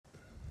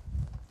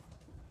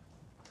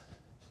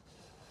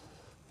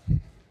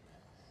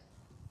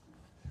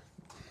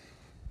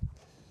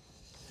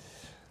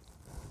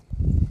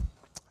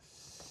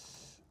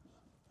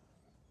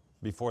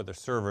Before the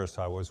service,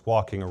 I was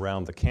walking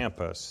around the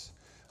campus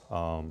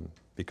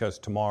because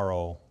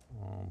tomorrow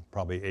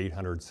probably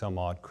 800 some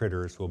odd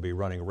critters will be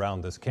running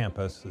around this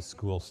campus as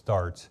school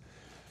starts.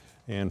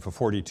 And for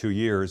 42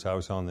 years, I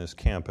was on this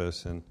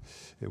campus, and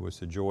it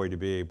was a joy to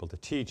be able to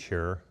teach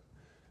here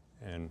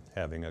and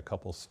having a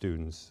couple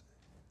students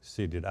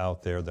seated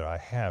out there that I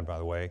had, by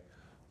the way,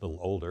 a little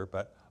older,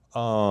 but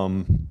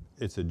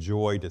it's a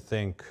joy to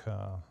think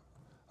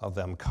of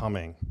them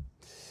coming.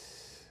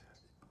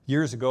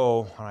 Years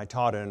ago, when I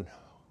taught in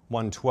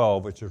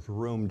 112, which is a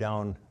room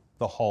down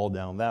the hall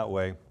down that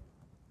way,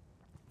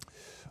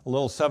 a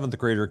little seventh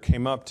grader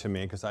came up to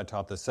me, because I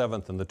taught the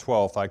 7th and the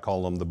 12th. I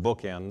call them the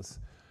bookends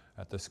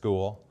at the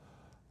school.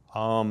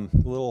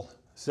 Little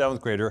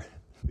 7th grader,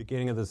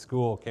 beginning of the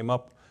school, came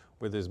up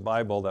with his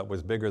Bible that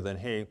was bigger than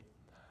he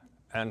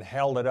and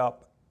held it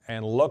up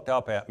and looked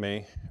up at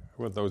me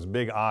with those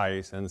big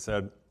eyes and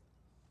said,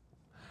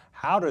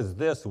 "How does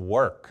this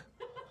work?"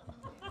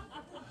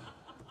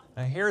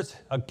 Now here's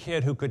a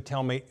kid who could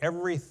tell me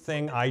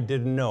everything I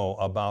didn't know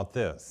about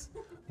this.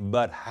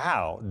 But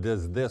how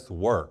does this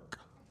work?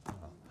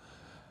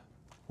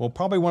 Well,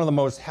 probably one of the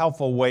most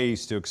helpful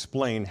ways to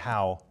explain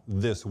how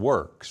this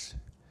works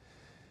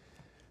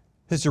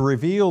is to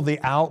reveal the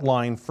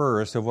outline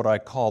first of what I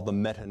call the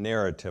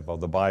meta-narrative of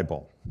the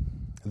Bible.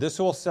 This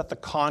will set the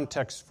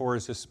context for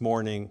us this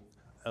morning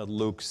at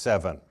Luke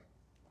 7.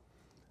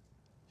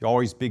 You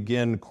always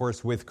begin, of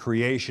course, with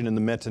creation in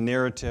the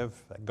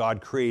meta-narrative. That God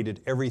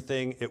created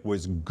everything. It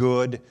was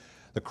good.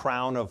 The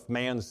crown of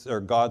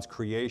God's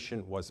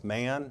creation was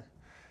man,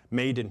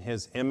 made in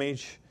his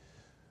image,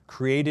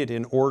 created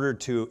in order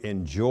to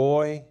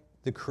enjoy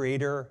the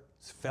Creator's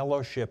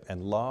fellowship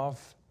and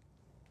love,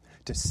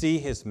 to see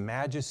his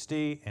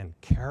majesty and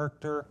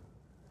character,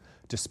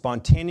 to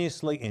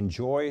spontaneously and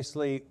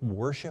joyously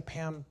worship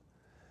him,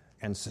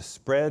 and to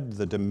spread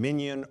the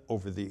dominion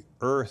over the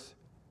earth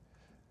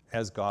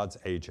as God's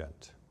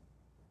agent.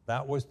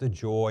 That was the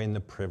joy and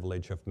the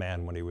privilege of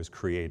man when he was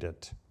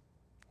created.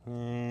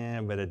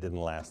 But it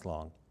didn't last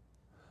long.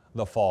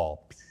 The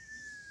fall.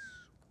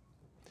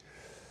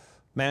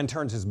 Man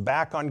turns his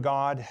back on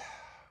God,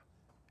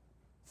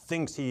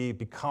 thinks he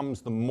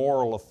becomes the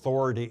moral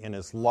authority in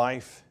his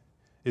life,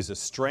 is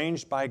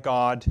estranged by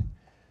God,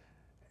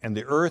 and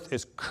the earth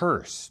is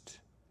cursed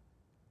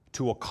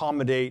to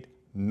accommodate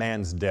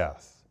man's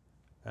death.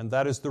 And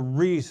that is the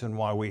reason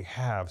why we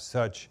have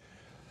such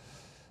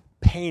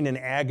pain and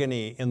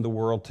agony in the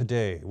world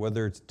today,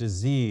 whether it's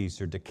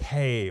disease or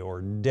decay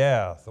or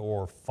death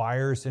or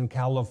fires in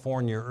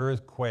California,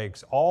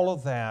 earthquakes. All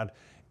of that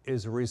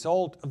is a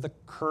result of the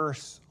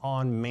curse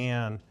on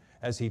man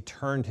as he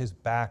turned his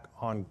back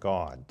on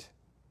God.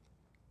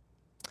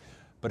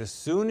 But as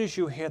soon as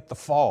you hit the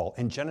fall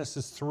in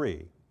Genesis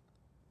 3,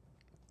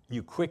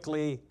 you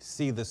quickly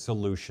see the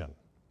solution,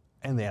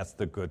 and that's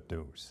the good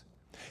news.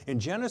 In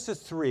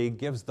Genesis 3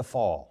 gives the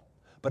fall,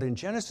 but in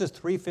Genesis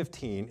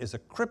 3:15 is a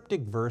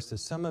cryptic verse that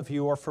some of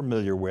you are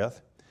familiar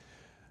with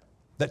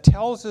that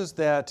tells us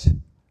that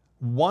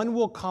one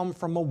will come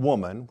from a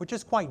woman, which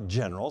is quite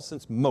general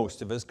since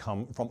most of us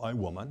come from a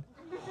woman,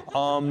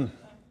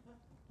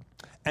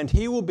 and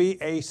he will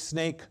be a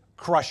snake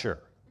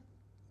crusher.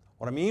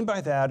 What I mean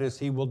by that is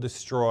he will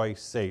destroy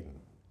Satan.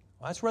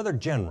 Well, that's rather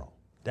general.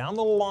 Down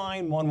the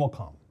line, one will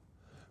come.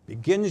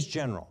 Begins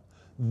general.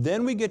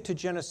 Then we get to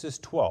Genesis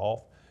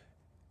 12,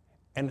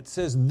 and it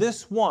says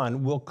this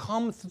one will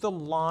come through the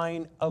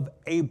line of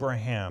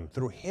Abraham,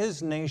 through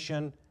his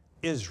nation,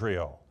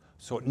 Israel.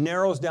 So it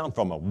narrows down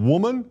from a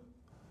woman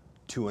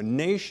to a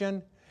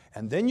nation,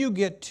 and then you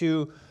get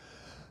to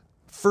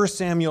 1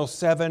 Samuel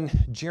 7,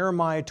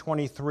 Jeremiah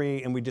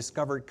 23, and we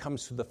discover it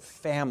comes to the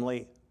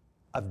family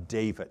of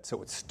David.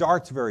 So it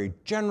starts very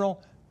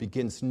general,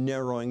 begins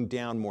narrowing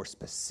down more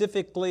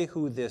specifically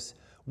who this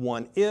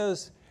one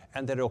is,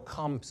 and that it'll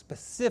come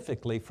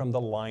specifically from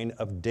the line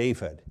of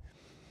David.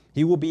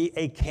 He will be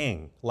a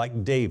king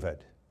like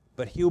David,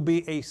 but he'll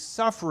be a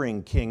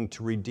suffering king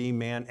to redeem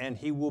man, and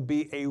he will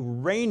be a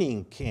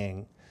reigning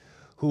king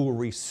who will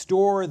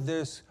restore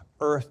this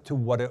earth to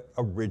what it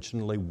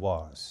originally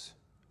was.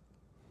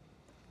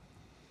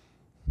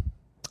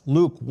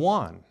 Luke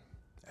 1,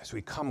 as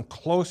we come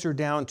closer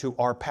down to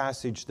our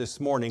passage this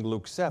morning,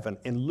 Luke 7,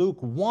 in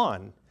Luke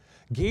 1,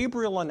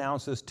 Gabriel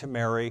announces to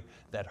Mary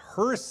that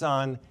her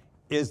son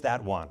is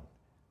that one,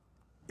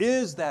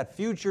 is that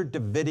future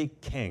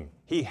Davidic king.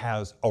 He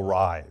has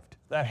arrived.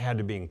 That had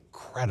to be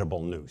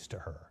incredible news to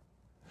her.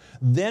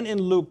 Then in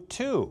Luke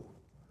 2,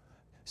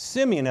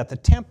 Simeon at the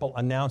temple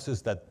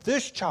announces that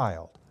this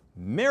child,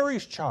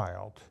 Mary's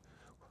child,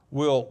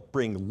 will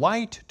bring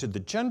light to the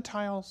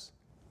Gentiles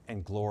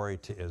and glory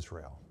to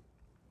Israel.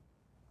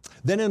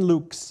 Then in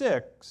Luke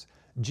 6,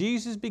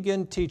 Jesus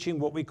began teaching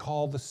what we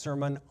call the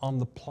Sermon on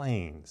the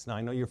Plains. Now,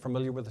 I know you're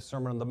familiar with the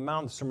Sermon on the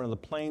Mount. The Sermon on the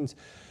Plains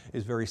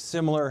is very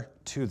similar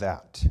to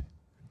that.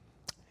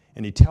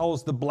 And he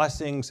tells the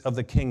blessings of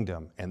the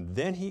kingdom. And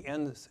then he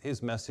ends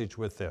his message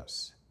with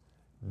this: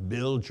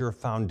 build your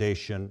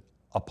foundation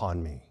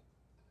upon me.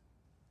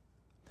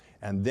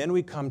 And then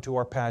we come to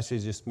our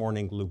passage this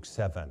morning, Luke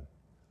 7.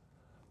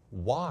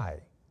 Why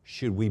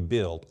should we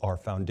build our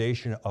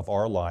foundation of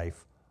our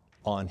life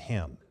on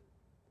him?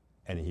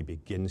 And he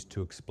begins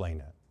to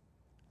explain it.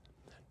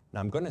 Now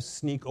I'm going to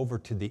sneak over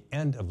to the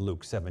end of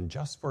Luke 7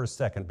 just for a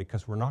second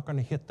because we're not going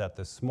to hit that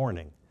this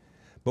morning.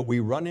 But we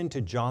run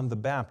into John the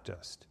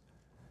Baptist.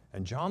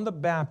 And John the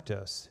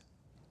Baptist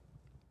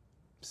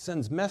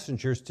sends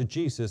messengers to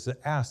Jesus that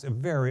ask a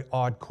very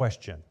odd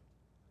question.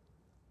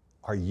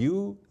 Are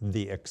you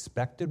the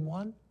expected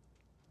one?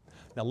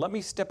 Now let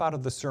me step out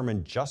of the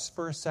sermon just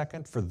for a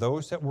second for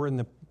those that were in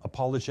the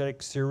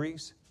apologetic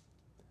series.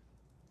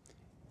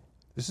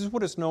 This is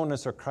what is known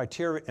as a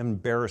criteria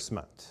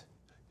embarrassment.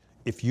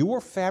 If you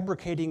were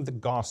fabricating the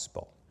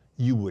gospel,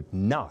 you would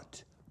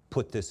not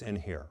put this in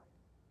here.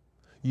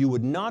 You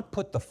would not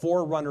put the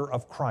forerunner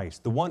of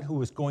Christ, the one who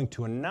was going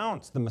to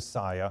announce the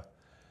Messiah,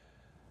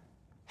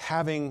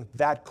 having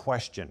that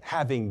question,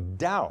 having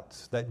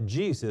doubts that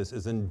Jesus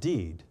is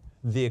indeed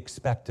the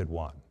expected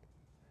one.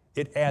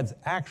 It adds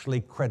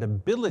actually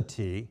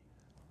credibility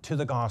to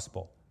the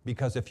gospel,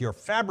 because if you're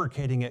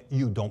fabricating it,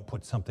 you don't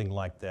put something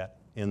like that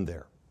in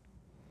there.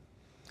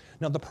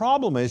 Now the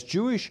problem is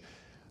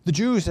the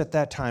Jews at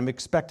that time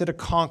expected a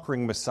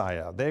conquering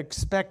Messiah. They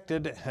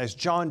expected, as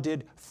John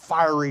did,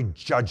 fiery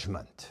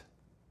judgment.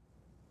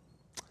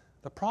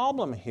 The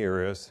problem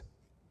here is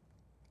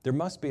there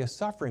must be a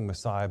suffering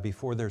Messiah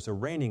before there's a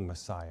reigning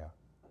Messiah.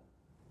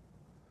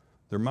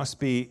 There must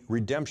be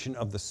redemption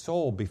of the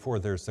soul before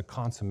there's the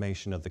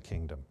consummation of the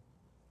kingdom.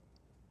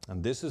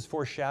 And this is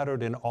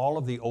foreshadowed in all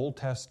of the Old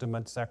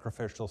Testament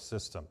sacrificial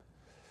system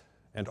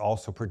and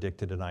also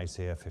predicted in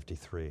Isaiah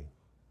 53.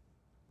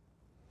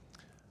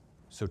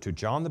 So to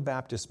John the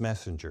Baptist's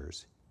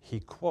messengers, he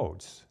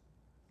quotes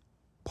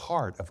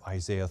part of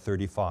Isaiah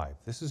 35.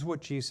 This is what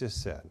Jesus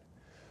said.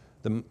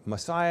 The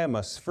Messiah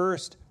must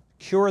first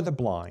cure the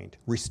blind,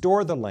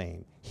 restore the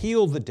lame,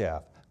 heal the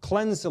deaf,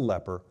 cleanse the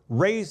leper,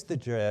 raise the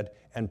dead,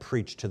 and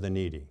preach to the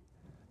needy.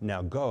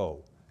 Now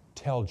go,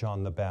 tell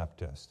John the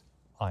Baptist,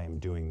 I am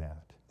doing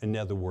that. In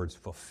other words,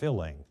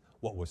 fulfilling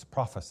what was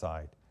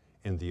prophesied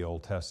in the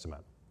Old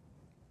Testament.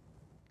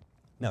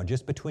 Now,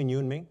 just between you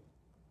and me,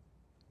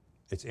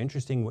 it's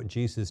interesting what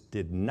Jesus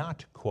did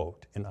not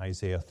quote in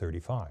Isaiah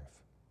 35.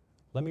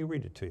 Let me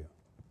read it to you.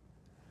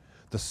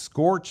 The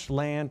scorched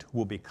land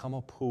will become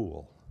a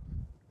pool,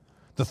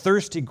 the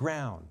thirsty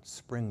ground,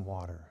 spring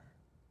water.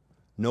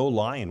 No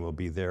lion will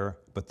be there,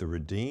 but the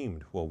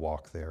redeemed will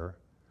walk there.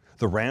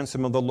 The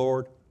ransom of the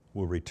Lord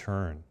will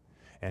return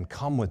and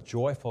come with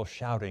joyful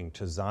shouting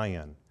to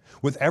Zion.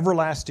 With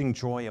everlasting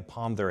joy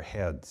upon their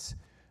heads,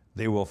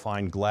 they will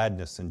find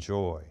gladness and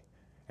joy,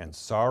 and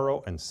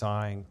sorrow and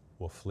sighing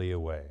will flee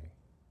away.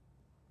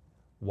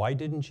 Why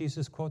didn't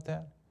Jesus quote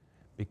that?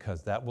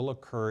 Because that will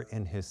occur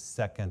in his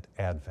second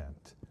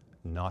advent,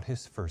 not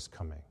his first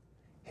coming,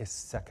 his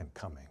second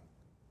coming.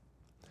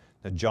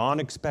 Now, John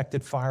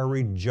expected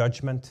fiery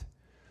judgment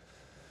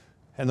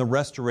and the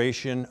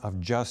restoration of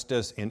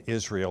justice in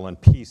Israel and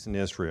peace in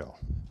Israel.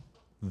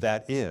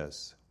 That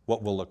is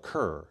what will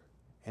occur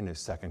in his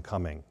second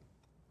coming.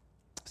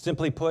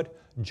 Simply put,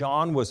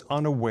 John was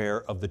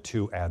unaware of the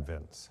two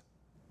advents.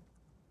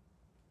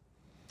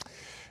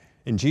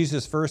 In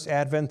Jesus' first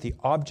advent, the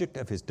object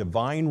of his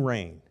divine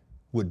reign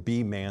would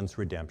be man's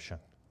redemption.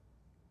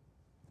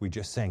 We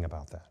just sang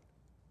about that.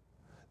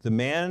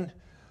 Man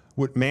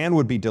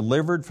would be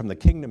delivered from the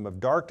kingdom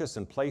of darkness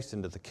and placed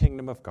into the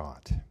kingdom of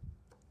God.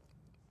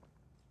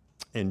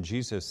 In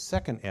Jesus'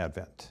 second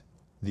advent,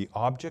 the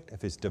object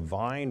of his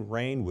divine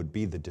reign would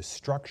be the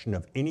destruction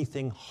of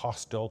anything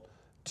hostile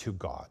to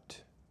God.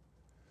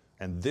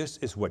 And this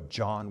is what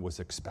John was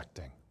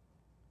expecting.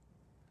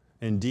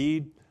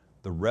 Indeed,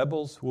 the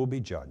rebels will be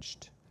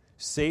judged.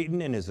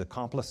 Satan and his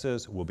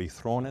accomplices will be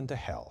thrown into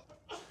hell.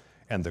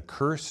 And the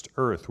cursed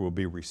earth will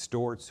be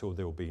restored so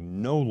there will be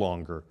no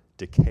longer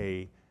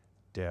decay,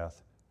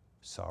 death,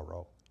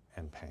 sorrow,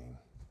 and pain.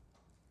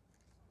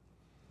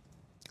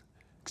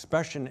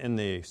 Expression in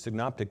the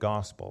Synoptic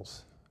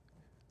Gospels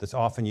that's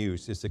often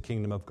used is the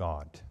kingdom of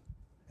God.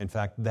 In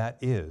fact, that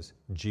is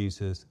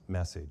Jesus'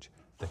 message,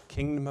 the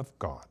kingdom of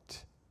God.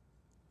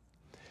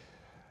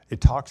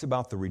 It talks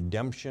about the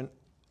redemption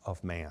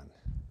of man.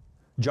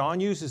 John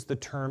uses the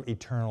term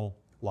eternal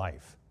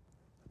life.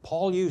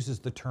 Paul uses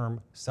the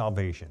term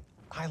salvation.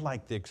 I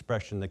like the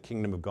expression the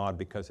kingdom of God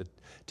because it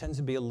tends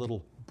to be a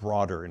little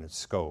broader in its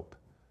scope.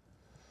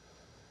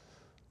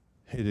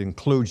 It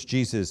includes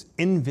Jesus'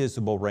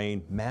 invisible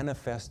reign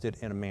manifested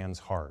in a man's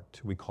heart,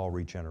 we call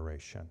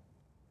regeneration.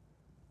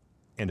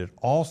 And it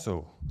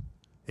also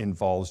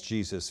involves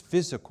Jesus'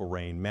 physical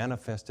reign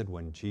manifested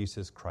when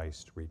Jesus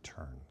Christ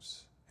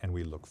returns. And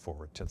we look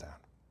forward to that.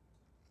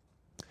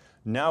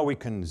 Now we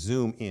can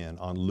zoom in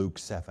on Luke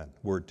 7,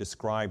 where it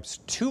describes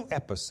two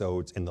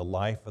episodes in the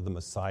life of the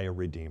Messiah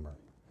Redeemer.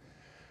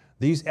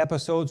 These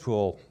episodes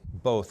will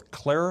both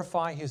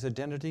clarify his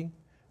identity,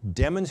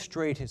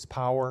 demonstrate his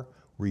power,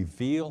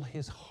 reveal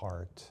his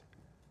heart,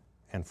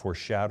 and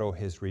foreshadow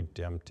his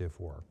redemptive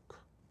work.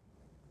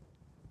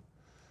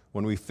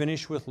 When we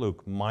finish with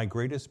Luke, my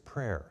greatest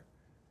prayer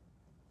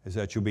is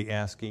that you'll be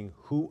asking,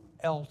 who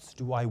else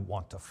do I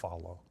want to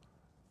follow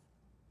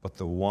but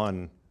the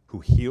one who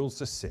heals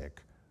the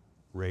sick,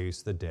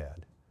 raised the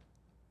dead,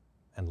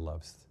 and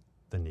loves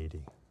the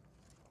needy?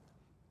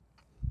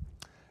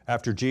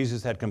 After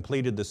Jesus had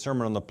completed the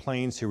Sermon on the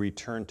Plains, he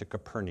returned to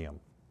Capernaum.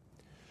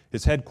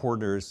 His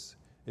headquarters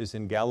is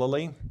in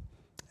Galilee,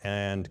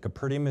 and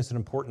Capernaum is an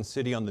important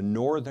city on the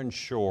northern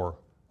shore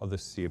of the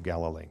Sea of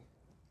Galilee.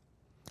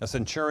 A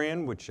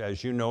centurion, which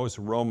as you know is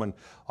a Roman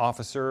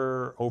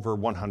officer, over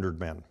 100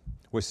 men,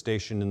 was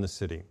stationed in the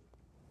city.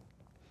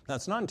 Now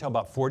it's not until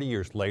about 40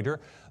 years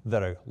later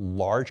that a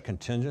large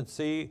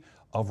contingency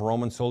of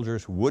Roman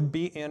soldiers would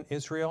be in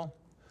Israel,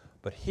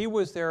 but he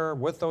was there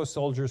with those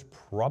soldiers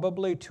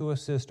probably to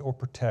assist or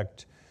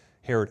protect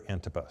Herod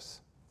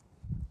Antipas.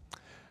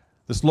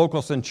 This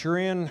local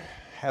centurion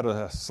had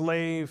a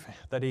slave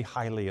that he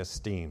highly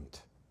esteemed.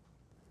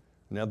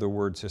 In other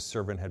words, his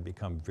servant had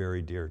become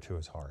very dear to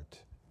his heart.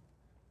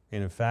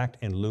 And in fact,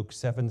 in Luke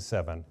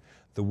 7:7,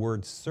 the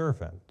word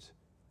servant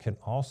can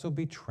also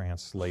be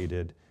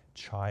translated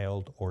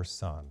child or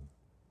son.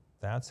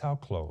 That's how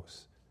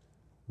close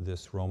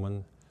this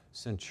Roman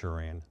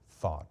centurion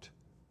thought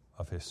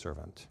of his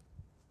servant.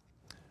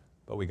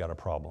 But we got a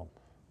problem.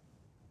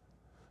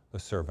 The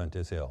servant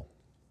is ill,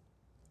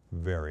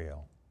 very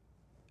ill,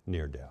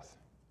 near death.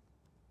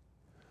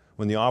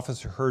 When the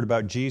officer heard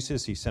about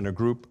Jesus, he sent a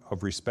group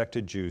of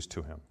respected Jews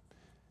to him.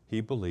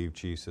 He believed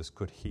Jesus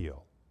could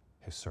heal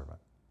his servant.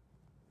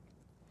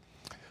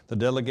 The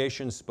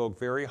delegation spoke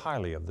very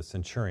highly of the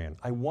centurion.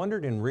 I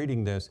wondered in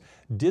reading this,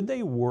 did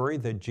they worry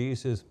that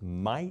Jesus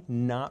might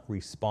not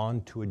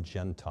respond to a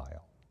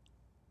Gentile?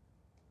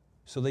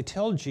 So they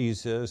tell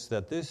Jesus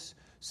that this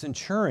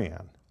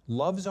centurion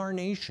loves our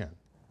nation.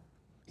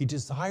 He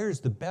desires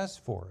the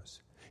best for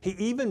us. He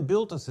even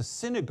built us a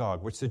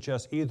synagogue, which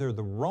suggests either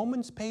the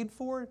Romans paid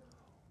for it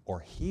or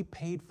he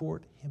paid for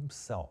it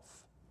himself.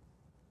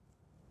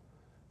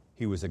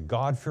 He was a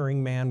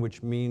God-fearing man,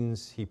 which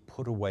means he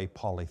put away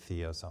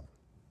polytheism.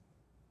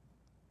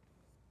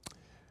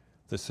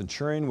 The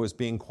centurion was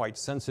being quite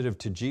sensitive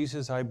to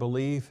Jesus, I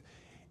believe,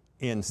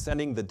 in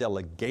sending the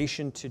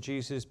delegation to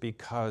Jesus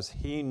because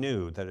he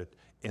knew that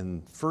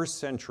in the first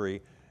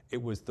century,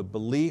 it was the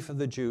belief of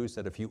the Jews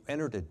that if you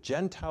entered a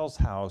Gentile's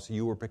house,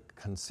 you were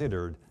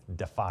considered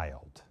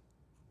defiled.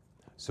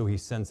 So he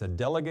sends a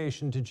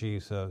delegation to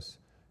Jesus,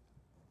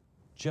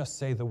 just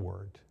say the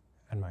word,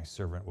 and my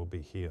servant will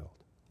be healed.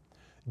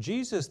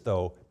 Jesus,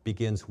 though,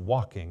 begins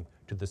walking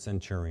to the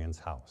centurion's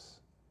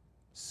house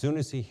as soon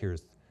as he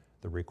hears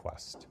the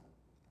request.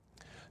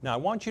 Now, I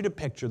want you to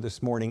picture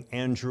this morning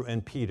Andrew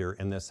and Peter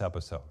in this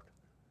episode.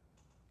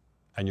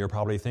 And you're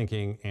probably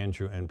thinking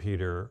Andrew and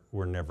Peter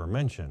were never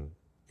mentioned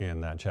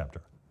in that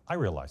chapter. I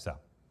realize that.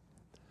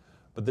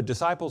 But the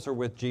disciples are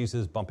with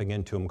Jesus, bumping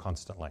into him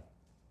constantly.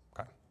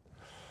 Okay.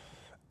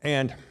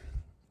 And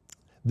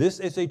this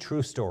is a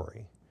true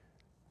story.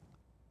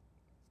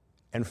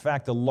 In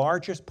fact, the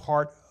largest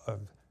part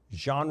of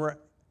genre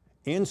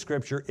in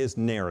Scripture is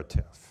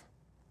narrative.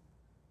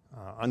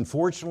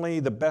 Unfortunately,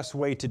 the best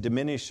way to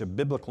diminish a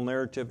biblical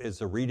narrative is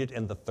to read it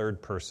in the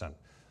third person.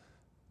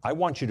 I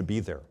want you to be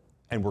there,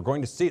 and we're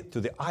going to see it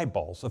through the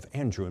eyeballs of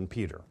Andrew and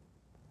Peter.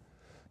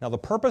 Now, the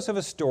purpose of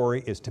a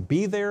story is to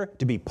be there,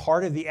 to be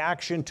part of the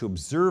action, to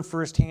observe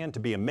firsthand,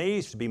 to be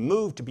amazed, to be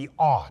moved, to be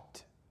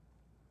awed.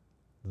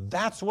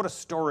 That's what a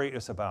story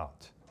is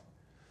about.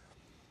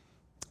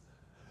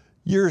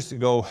 Years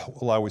ago,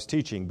 while I was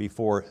teaching,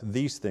 before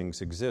these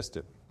things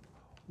existed,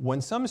 when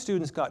some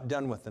students got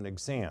done with an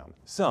exam,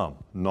 some,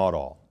 not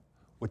all,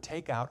 would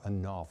take out a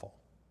novel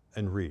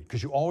and read.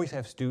 Because you always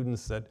have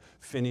students that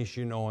finish,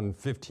 in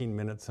 15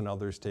 minutes and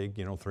others take,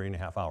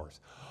 3.5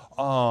 hours.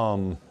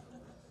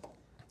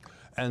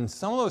 And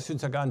some of those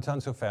students that got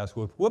done so fast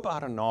would whip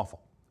out a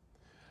novel.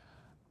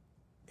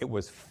 It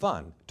was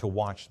fun to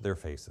watch their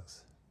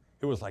faces.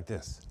 It was like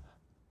this.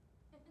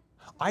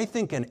 I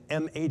think an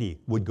M80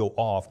 would go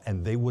off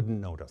and they wouldn't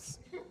notice.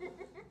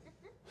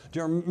 Do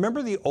you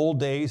remember the old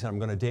days, and I'm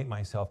going to date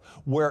myself,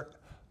 where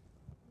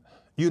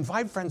you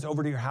invite friends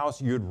over to your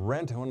house, you'd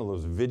rent one of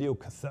those video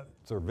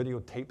cassettes or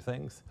videotape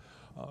things.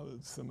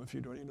 Some of you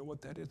don't even know what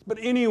that is. But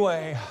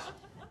anyway,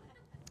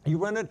 you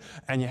rent it,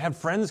 and you had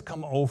friends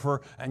come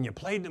over, and you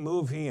played the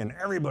movie, and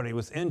everybody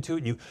was into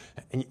it.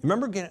 And you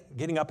remember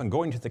getting up and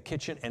going to the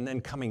kitchen and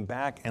then coming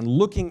back and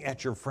looking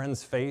at your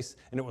friend's face,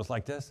 and it was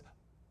like this.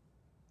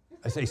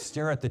 As they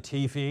stare at the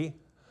TV,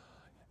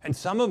 and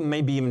some of them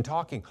may be even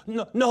talking.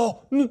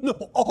 No,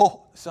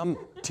 oh, some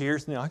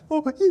tears in the eyes.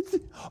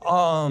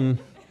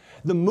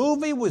 The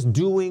movie was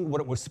doing what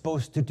it was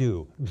supposed to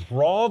do,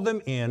 draw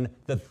them in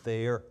that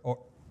they're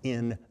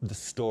in the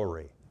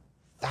story.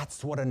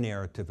 That's what a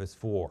narrative is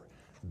for.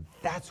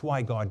 That's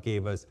why God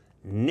gave us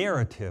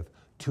narrative,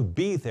 to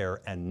be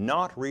there and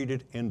not read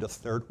it in the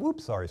third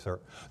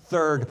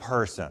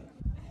person.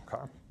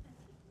 Okay.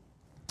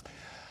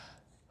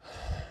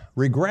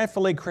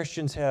 Regretfully,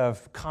 Christians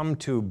have come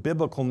to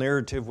biblical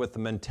narrative with the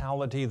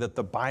mentality that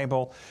the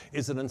Bible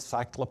is an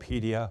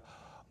encyclopedia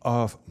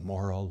of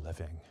moral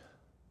living.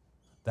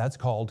 That's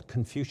called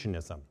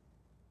Confucianism.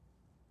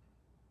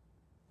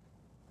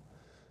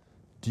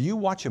 Do you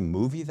watch a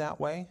movie that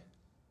way?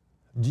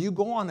 Do you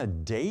go on a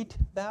date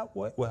that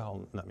way?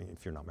 Well, I mean,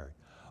 if you're not married.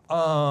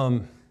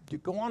 Do you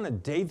go on a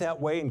date that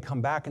way and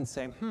come back and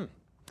say,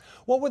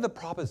 what were the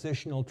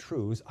propositional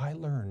truths I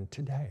learned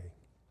today?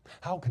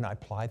 How can I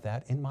apply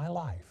that in my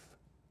life?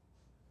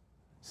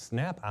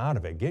 Snap out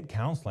of it. Get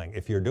counseling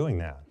if you're doing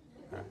that.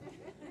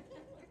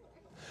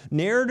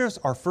 Narratives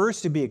are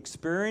first to be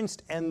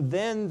experienced and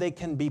then they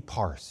can be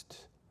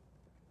parsed.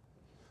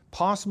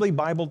 Possibly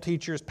Bible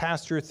teachers,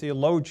 pastors,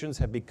 theologians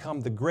have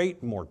become the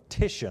great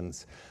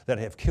morticians that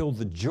have killed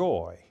the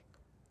joy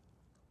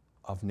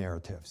of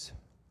narratives.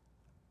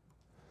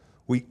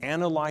 We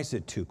analyze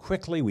it too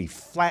quickly, we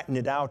flatten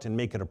it out and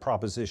make it a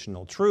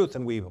propositional truth,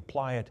 and we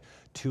apply it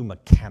too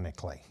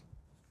mechanically.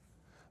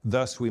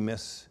 Thus we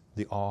miss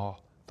the awe,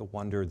 the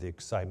wonder, the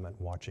excitement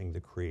watching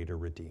the Creator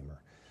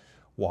Redeemer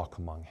walk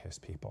among His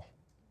people.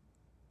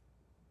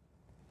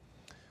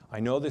 I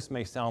know this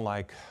may sound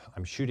like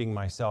I'm shooting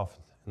myself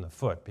in the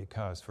foot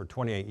because for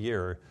 28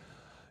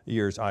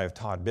 years I have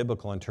taught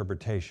biblical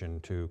interpretation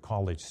to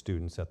college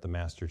students at the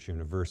Master's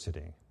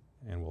University,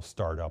 and we'll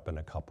start up in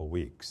a couple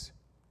weeks.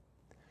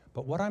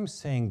 But what I'm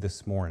saying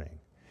this morning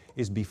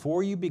is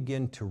before you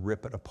begin to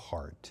rip it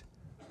apart,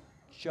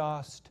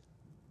 just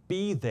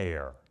be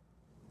there.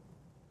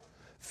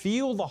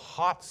 Feel the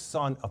hot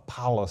sun of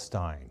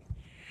Palestine.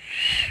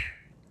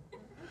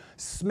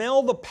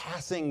 Smell the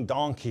passing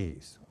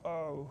donkeys.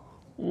 Oh,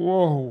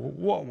 whoa,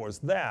 what was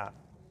that?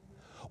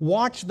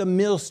 Watch the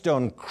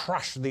millstone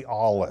crush the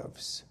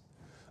olives.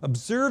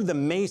 Observe the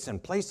mason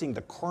placing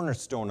the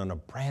cornerstone on a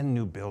brand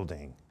new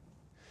building.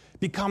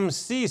 Become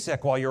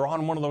seasick while you're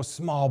on one of those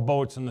small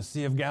boats in the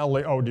Sea of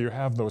Galilee. Oh, do you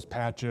have those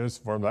patches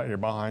for that you're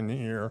behind the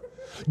ear?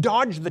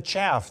 Dodge the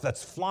chaff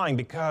that's flying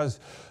because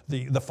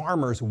the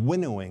farmer's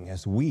winnowing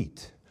his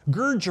wheat.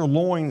 Gird your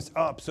loins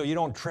up so you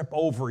don't trip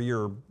over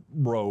your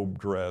robe,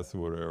 dress,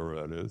 whatever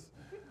that is.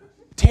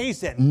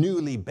 Taste that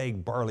newly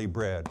baked barley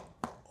bread.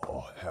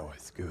 Oh, that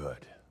was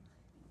good.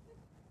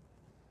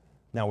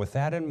 Now, with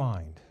that in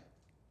mind,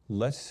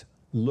 let's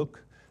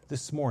look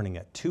this morning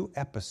at two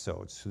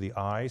episodes through the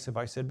eyes, as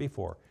I said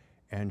before,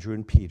 Andrew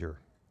and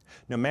Peter.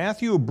 Now,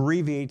 Matthew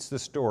abbreviates the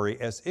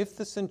story as if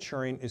the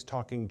centurion is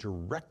talking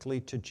directly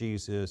to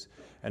Jesus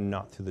and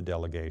not through the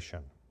delegation.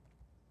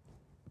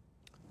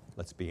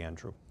 Let's be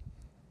Andrew.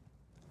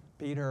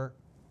 Peter,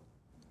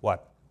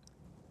 what?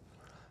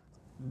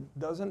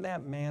 Doesn't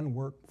that man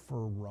work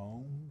for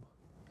Rome?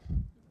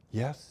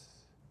 Yes.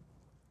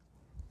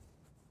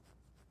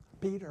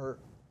 Peter,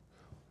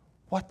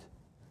 what?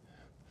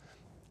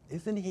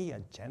 Isn't he a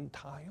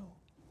Gentile?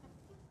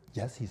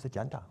 Yes, he's a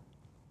Gentile.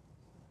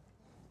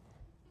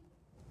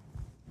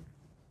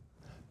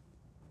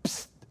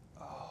 Psst.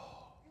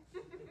 Oh.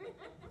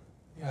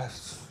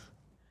 Yes.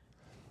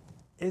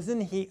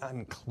 Isn't he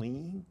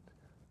unclean?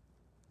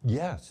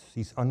 Yes,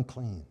 he's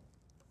unclean.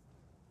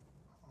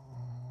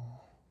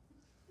 Oh.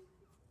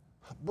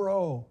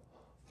 Bro.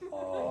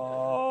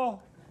 Oh.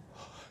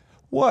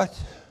 What?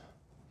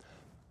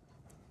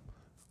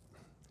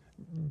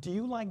 Do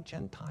you like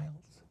Gentiles?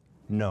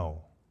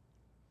 No.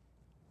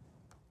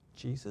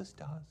 Jesus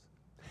does.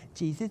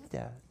 Jesus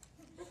does.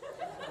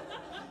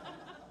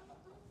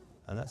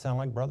 Doesn't that sound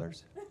like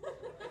brothers?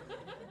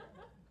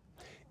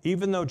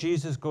 Even though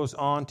Jesus goes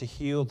on to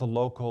heal the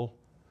local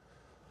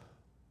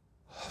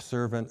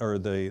servant or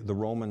the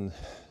Roman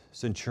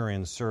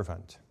centurion's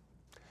servant,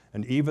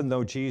 and even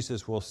though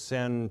Jesus will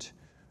send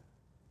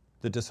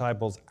the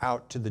disciples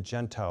out to the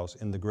Gentiles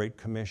in the Great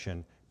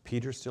Commission,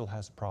 Peter still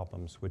has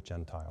problems with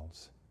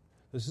Gentiles.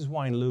 This is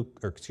why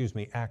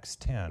in Acts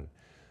 10,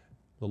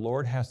 the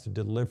Lord has to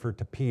deliver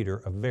to Peter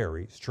a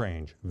very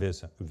strange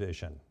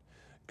vision.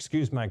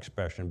 Excuse my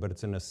expression, but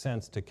it's in a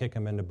sense to kick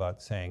him in the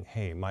butt saying,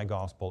 hey, my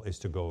gospel is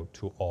to go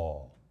to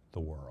all the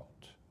world.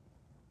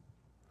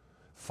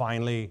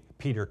 Finally,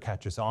 Peter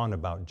catches on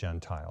about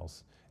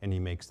Gentiles, and he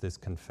makes this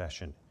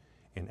confession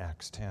in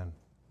Acts 10.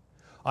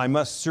 I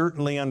must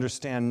certainly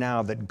understand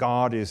now that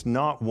God is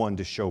not one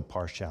to show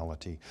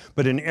partiality,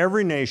 but in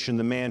every nation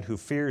the man who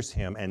fears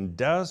him and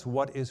does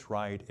what is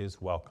right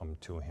is welcome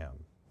to him.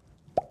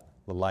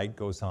 The light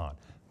goes on,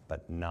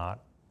 but not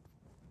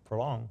for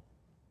long.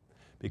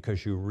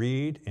 Because you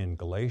read in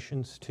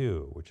Galatians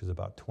 2, which is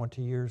about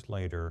 20 years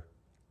later,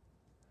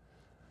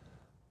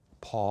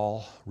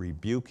 Paul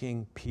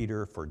rebuking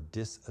Peter for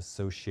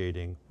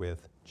disassociating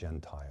with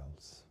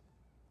Gentiles.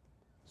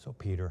 So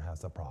Peter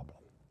has a problem.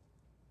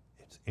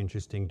 It's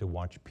interesting to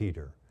watch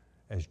Peter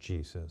as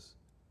Jesus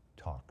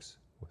talks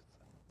with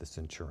the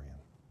centurion.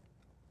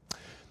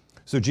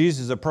 So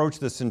Jesus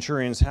approached the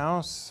centurion's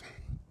house.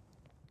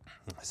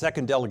 A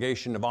second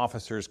delegation of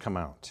officers come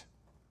out.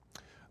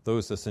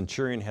 The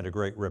centurion had a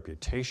great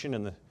reputation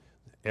in the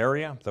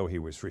area, though he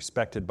was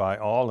respected by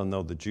all, and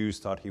though the Jews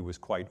thought he was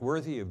quite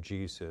worthy of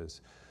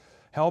Jesus'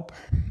 help,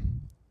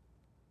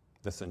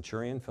 The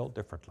centurion felt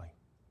differently.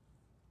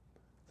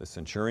 The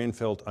centurion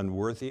felt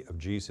unworthy of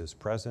Jesus'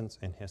 presence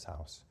in his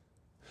house.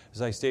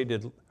 As I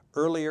stated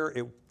earlier,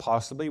 it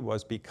possibly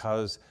was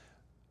because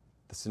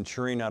the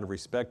centurion, out of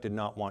respect, did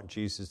not want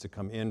Jesus to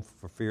come in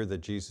for fear that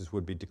Jesus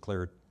would be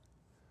declared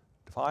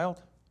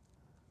defiled.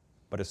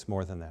 But it's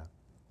more than that.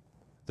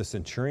 The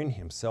centurion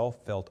himself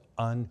felt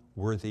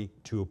unworthy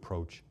to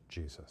approach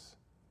Jesus.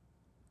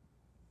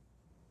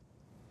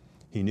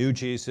 He knew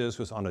Jesus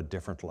was on a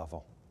different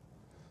level.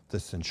 The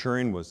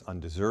centurion was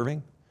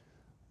undeserving,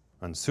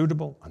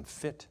 unsuitable,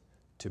 unfit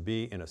to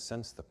be, in a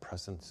sense, the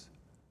presence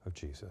of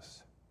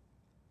Jesus.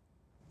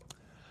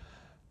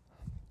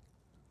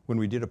 When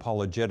we did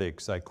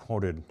apologetics, I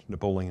quoted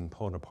Napoleon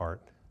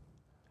Bonaparte.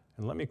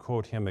 And let me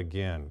quote him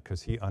again,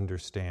 because he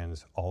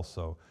understands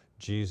also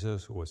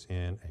Jesus was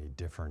in a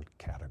different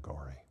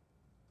category.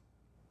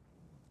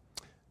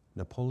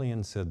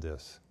 Napoleon said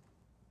this: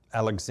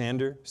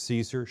 Alexander,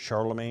 Caesar,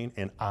 Charlemagne,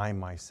 and I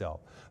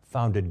myself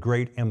founded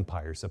great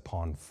empires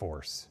upon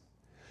force.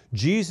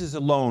 Jesus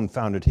alone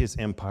founded his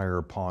empire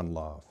upon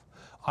love.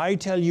 I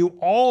tell you,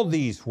 all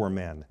these were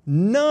men.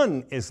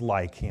 None is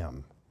like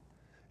him.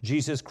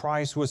 Jesus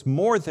Christ was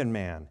more than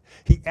man.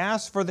 He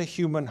asked for the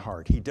human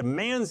heart. He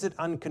demands it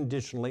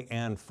unconditionally,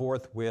 and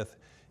forthwith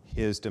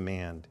his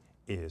demand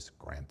is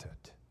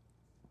granted.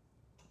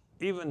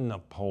 Even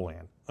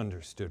Napoleon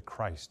understood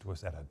Christ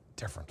was at a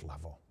different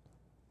level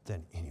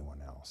than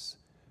anyone else.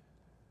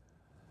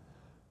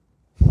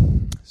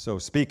 So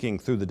speaking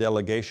through the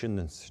delegation,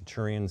 the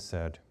centurion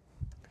said,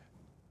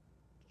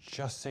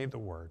 just say the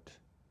word,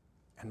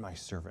 and my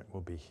servant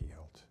will be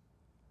healed.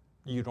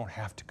 You don't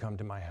have to come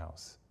to my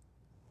house.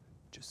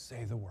 Just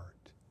say the word,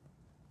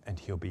 and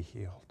he'll be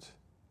healed.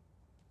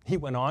 He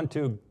went on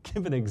to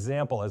give an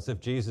example as if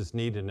Jesus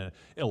needed an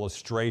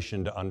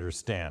illustration to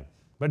understand,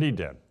 but he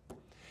did.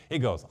 He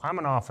goes, I'm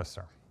an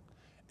officer.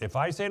 If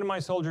I say to my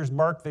soldiers,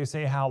 bark, they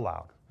say, how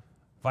loud?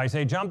 If I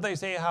say jump, they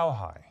say, how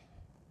high?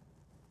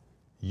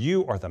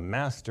 You are the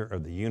master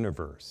of the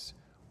universe.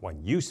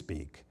 When you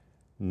speak,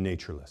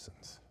 nature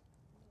listens.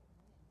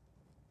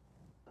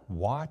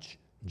 Watch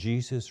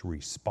Jesus'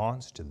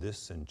 response to this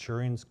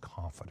centurion's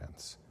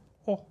confidence.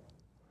 Oh.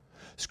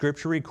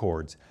 Scripture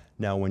records,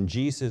 now when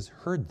Jesus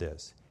heard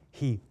this,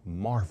 he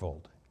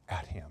marveled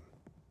at him.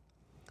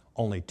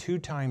 Only 2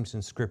 times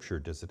in Scripture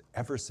does it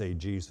ever say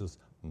Jesus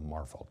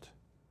marveled.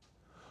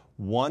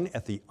 One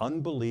at the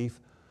unbelief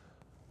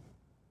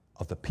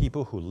of the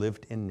people who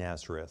lived in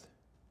Nazareth,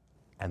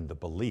 and the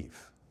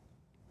belief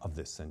of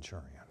this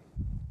centurion.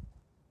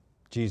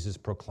 Jesus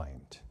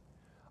proclaimed,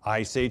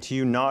 I say to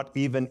you, not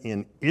even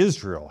in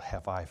Israel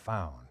have I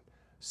found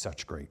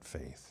such great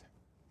faith.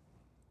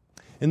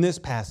 In this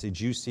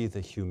passage, you see the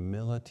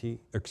humanity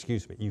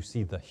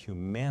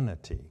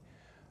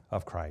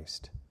of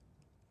Christ.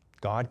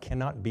 God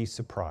cannot be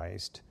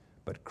surprised,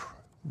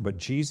 but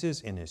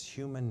Jesus in his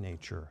human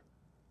nature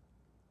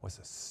was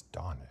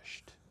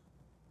astonished.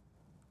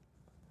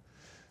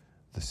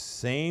 The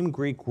same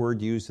Greek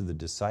word used in the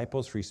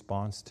disciples'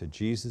 response to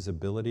Jesus'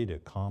 ability to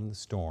calm the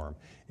storm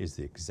is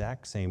the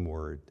exact same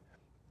word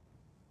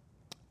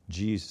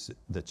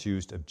that's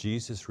used of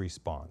Jesus'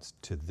 response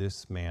to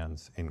this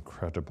man's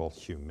incredible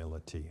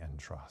humility and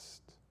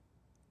trust.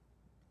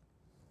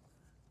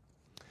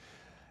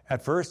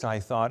 At first, I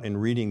thought in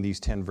reading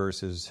these 10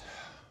 verses,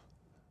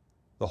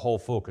 the whole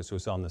focus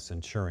was on the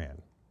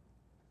centurion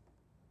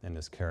and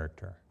his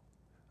character.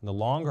 And the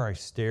longer I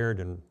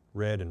stared and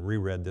read and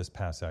reread this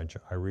passage,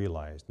 I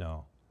realized,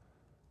 no,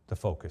 the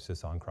focus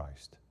is on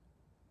Christ.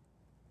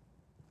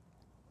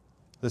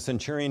 The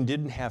centurion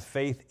didn't have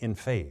faith in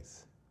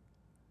faith.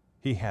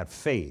 He had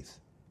faith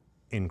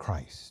in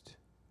Christ.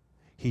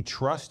 He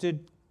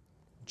trusted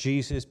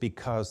Jesus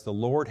because the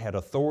Lord had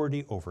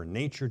authority over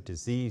nature,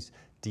 disease,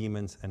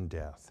 demons, and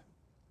death.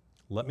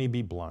 Let me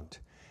be blunt.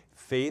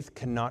 Faith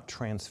cannot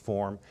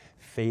transform.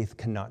 Faith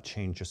cannot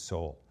change a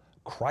soul.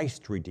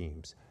 Christ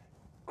redeems.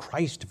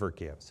 Christ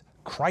forgives.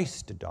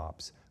 Christ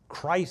adopts.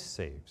 Christ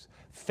saves.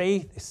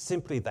 Faith is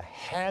simply the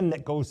hand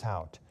that goes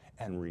out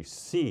and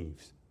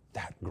receives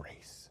that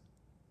grace.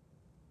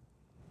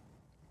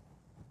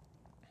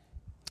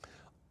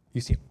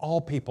 You see, all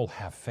people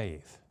have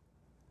faith.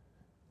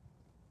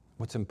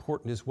 What's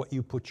important is what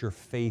you put your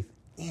faith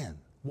in.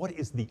 What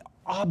is the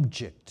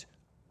object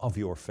of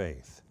your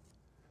faith?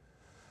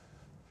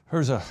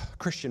 There's a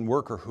Christian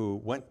worker who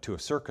went to a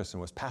circus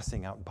and was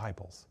passing out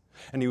Bibles.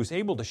 And he was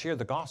able to share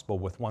the gospel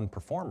with one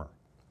performer.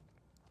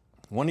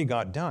 When he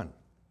got done,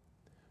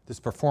 this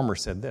performer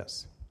said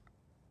this,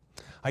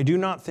 I do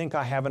not think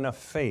I have enough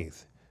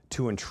faith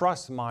to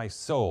entrust my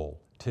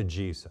soul to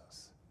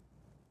Jesus.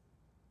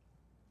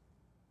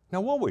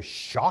 Now, what was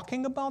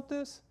shocking about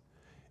this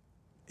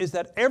is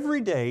that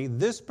every day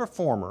this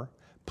performer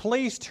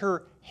placed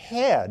her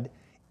head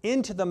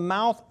into the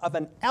mouth of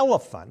an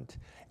elephant,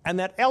 and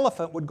that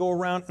elephant would go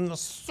around in a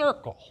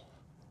circle.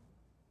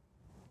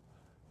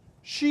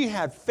 She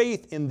had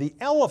faith in the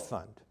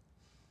elephant,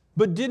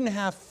 but didn't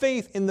have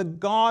faith in the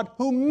God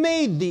who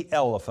made the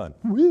elephant.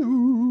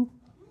 Woo.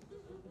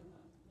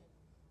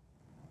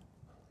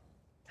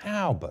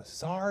 How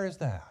bizarre is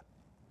that?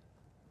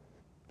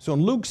 So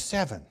in Luke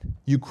 7,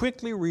 you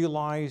quickly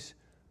realize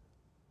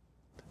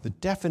the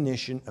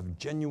definition of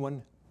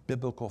genuine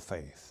biblical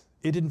faith.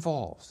 It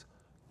involves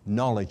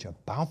knowledge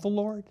about the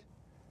Lord,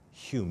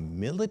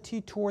 humility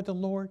toward the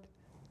Lord,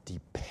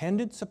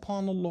 dependence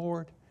upon the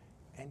Lord,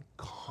 and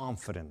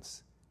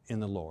confidence in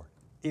the Lord.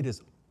 It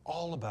is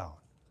all about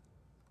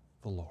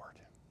the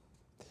Lord.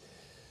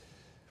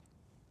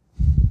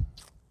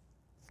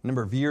 A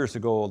number of years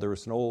ago, there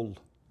was an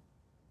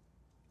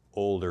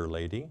older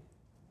lady.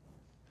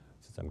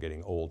 Since I'm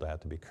getting old, I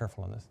have to be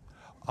careful on this.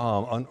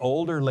 An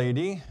older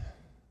lady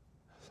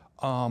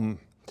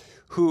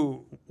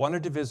who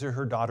wanted to visit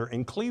her daughter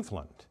in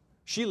Cleveland.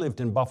 She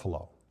lived in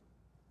Buffalo.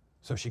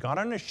 So she got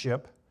on a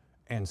ship,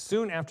 and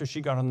soon after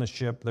she got on the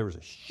ship, there was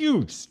a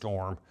huge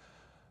storm.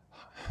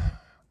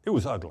 It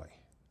was ugly.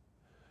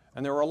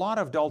 And there were a lot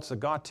of adults that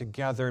got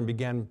together and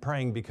began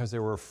praying because they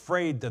were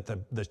afraid that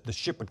the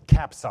ship would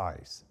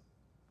capsize.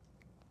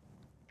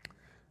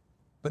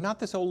 But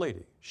not this old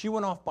lady. She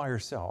went off by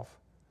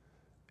herself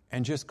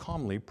and just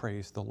calmly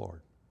praised the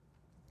Lord.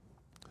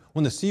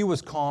 When the sea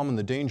was calm and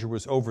the danger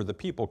was over, the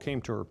people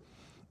came to her,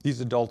 these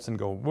adults, and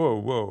go,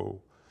 whoa,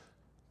 whoa,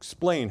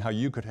 explain how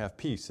you could have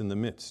peace in the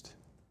midst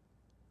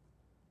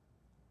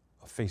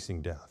of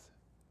facing death.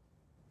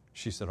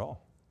 She said, oh,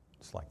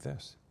 it's like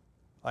this.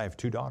 I have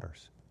 2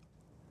 daughters.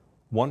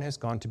 One has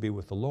gone to be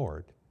with the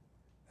Lord,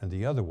 and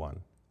the other one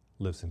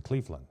lives in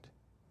Cleveland.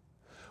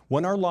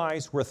 When our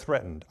lives were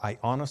threatened, I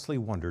honestly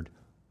wondered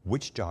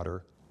which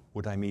daughter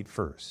would I meet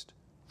first,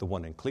 the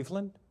one in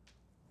Cleveland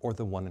or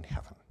the one in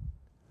heaven.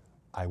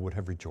 I would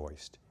have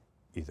rejoiced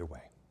either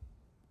way.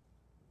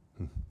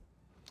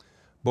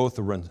 Both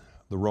the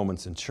Roman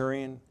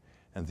centurion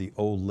and the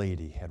old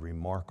lady had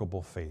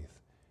remarkable faith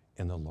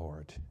in the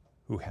Lord,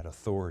 who had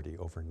authority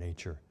over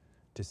nature,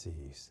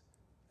 disease,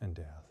 and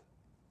death.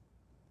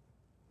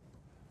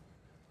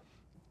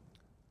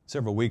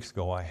 Several weeks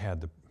ago, I had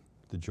the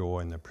joy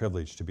and the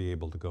privilege to be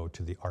able to go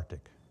to the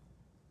Arctic.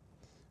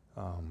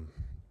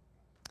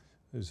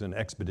 It was an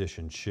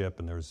expedition ship,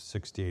 and there was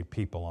 68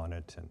 people on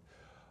it, and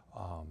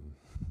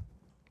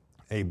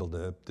able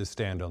to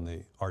stand on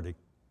the Arctic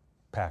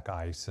pack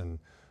ice and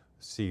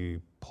see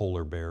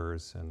polar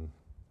bears and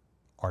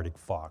Arctic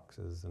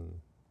foxes, and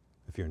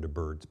if you're into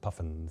birds,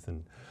 puffins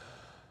and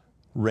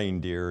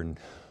reindeer and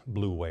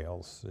blue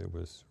whales. It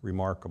was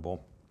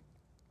remarkable.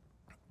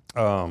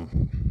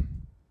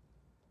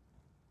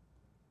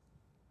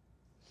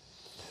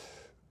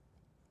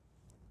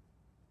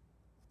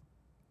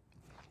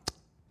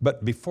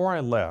 But before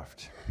I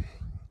left,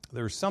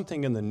 there was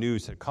something in the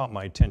news that caught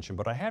my attention,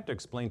 but I have to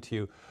explain to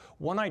you,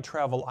 when I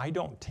travel, I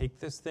don't take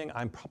this thing.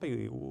 I'm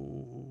probably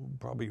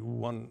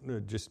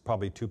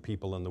 2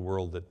 people in the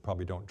world that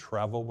probably don't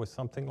travel with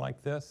something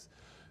like this.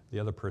 The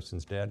other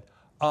person's dead.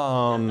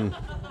 I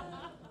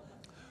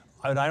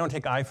don't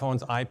take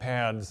iPhones,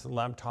 iPads,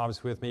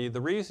 laptops with me.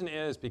 The reason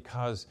is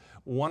because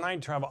when I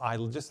travel, I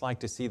just like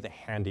to see the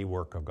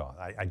handiwork of God.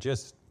 I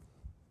just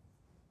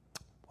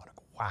want to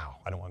go, wow.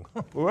 I don't want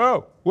to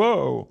go,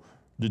 whoa.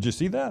 Did you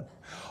see that?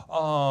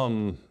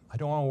 I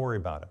don't want to worry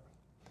about it.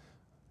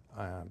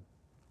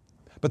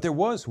 But there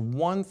was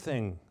one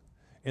thing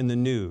in the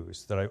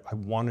news that I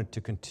wanted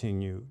to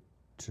continue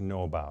to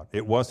know about.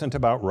 It wasn't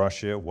about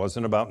Russia. It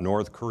wasn't about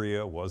North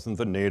Korea. It wasn't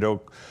the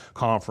NATO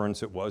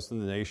conference. It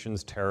wasn't the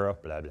nation's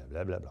tariff, blah, blah,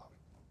 blah, blah, blah.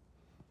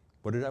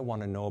 What did I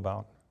want to know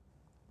about?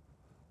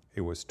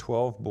 It was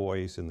 12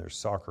 boys and their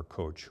soccer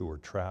coach who were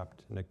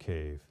trapped in a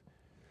cave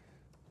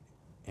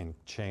in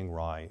Chiang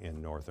Rai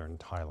in northern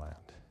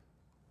Thailand.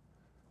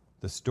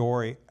 The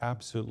story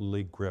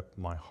absolutely gripped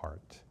my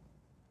heart.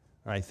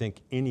 And I think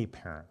any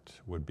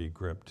parent would be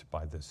gripped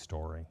by this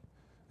story.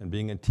 And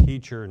being a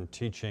teacher and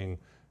teaching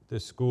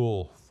this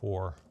school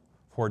for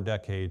 4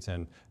 decades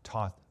and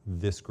taught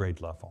this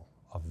grade level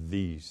of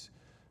these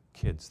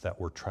kids that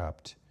were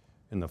trapped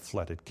in the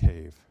flooded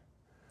cave,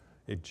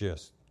 it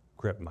just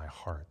gripped my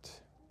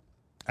heart.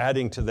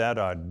 Adding to that,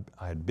 I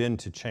had been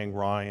to Chiang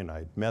Rai and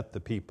I'd met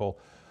the people.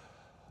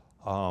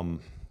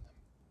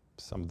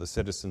 Some of the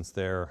citizens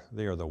there,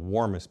 they are the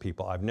warmest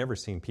people. I've never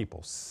seen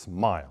people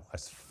smile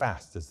as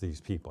fast as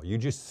these people. You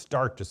just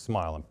start to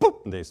smile and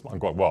poof, and they smile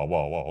and go,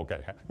 whoa,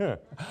 okay.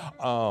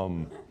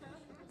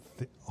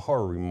 They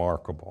are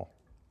remarkable.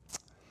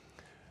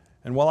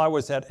 And while I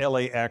was at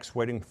LAX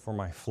waiting for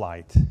my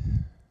flight,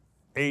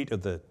 8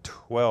 of the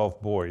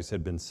 12 boys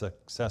had been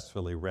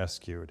successfully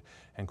rescued.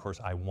 And of course,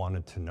 I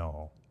wanted to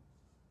know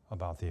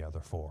about the other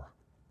 4.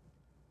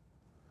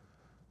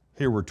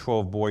 Here were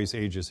 12 boys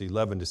ages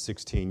 11 to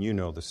 16. You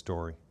know the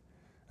story.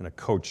 And a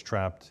coach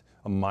trapped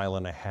 1.5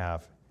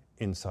 miles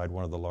inside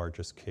one of the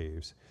largest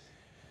caves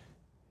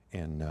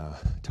in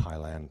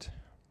Thailand.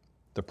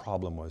 The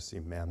problem was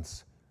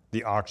immense.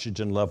 The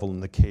oxygen level in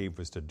the cave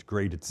was a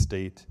degraded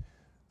state.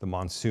 The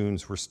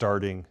monsoons were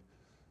starting.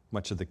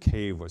 Much of the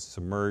cave was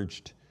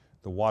submerged.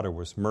 The water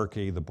was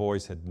murky. The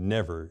boys had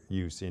never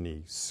used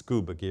any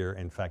scuba gear.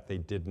 In fact, they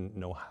didn't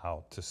know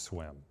how to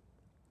swim.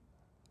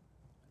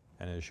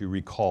 And as you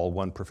recall,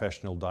 one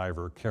professional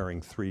diver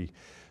carrying 3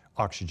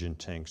 oxygen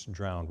tanks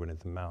drowned when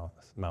the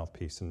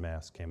mouthpiece and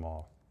mask came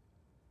off.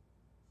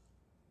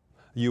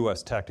 A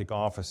U.S. tactic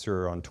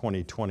officer on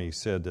 2020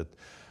 said that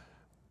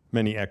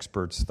many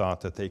experts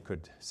thought that they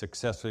could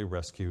successfully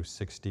rescue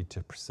 60 to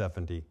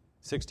 70%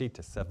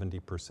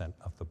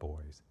 of the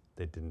boys.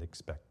 They didn't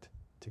expect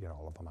to get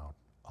all of them out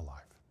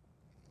alive.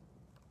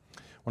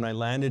 When I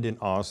landed in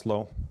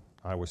Oslo,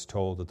 I was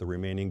told that the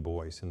remaining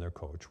boys and their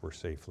coach were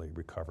safely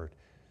recovered,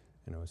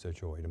 and it was a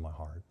joy to my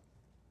heart.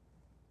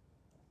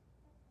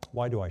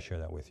 Why do I share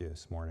that with you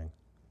this morning?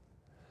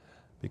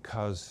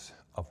 Because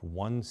of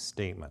one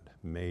statement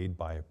made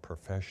by a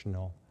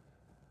professional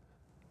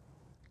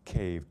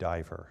cave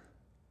diver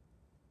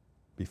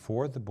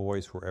before the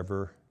boys were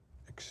ever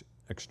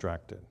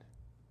extracted.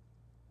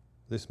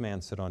 This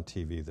man said on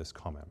TV this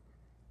comment: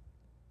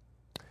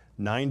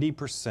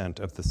 90%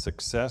 of the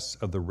success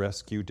of the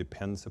rescue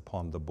depends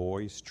upon the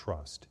boys'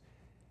 trust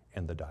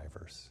and the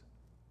divers.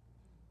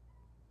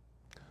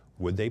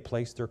 Would they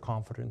place their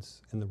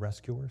confidence in the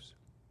rescuers?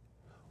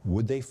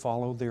 Would they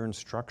follow their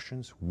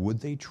instructions? Would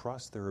they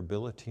trust their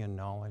ability and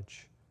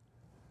knowledge?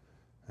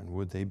 And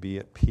would they be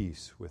at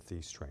peace with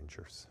these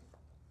strangers?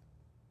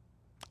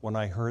 When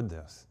I heard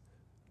this,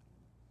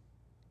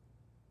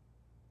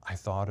 I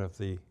thought of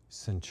the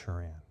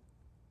centurion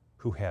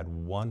who had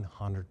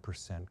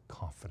 100%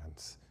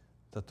 confidence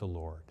that the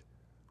Lord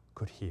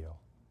could heal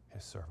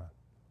his servant.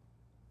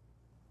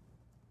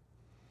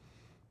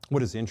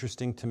 What is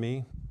interesting to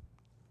me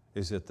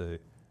is that the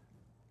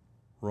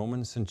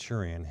Roman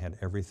centurion had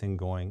everything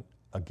going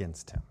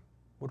against him.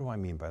 What do I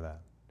mean by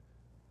that?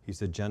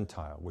 He's a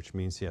Gentile, which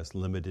means he has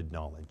limited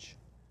knowledge.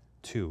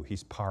 2,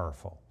 he's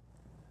powerful,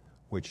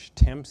 which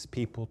tempts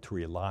people to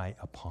rely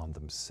upon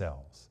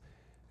themselves.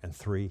 And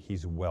 3,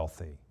 he's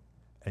wealthy.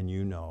 And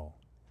you know,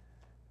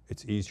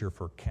 it's easier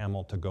for a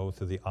camel to go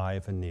through the eye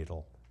of a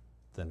needle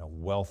than a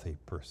wealthy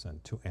person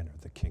to enter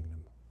the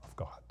kingdom of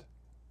God.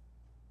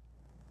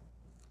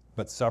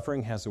 But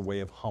suffering has a way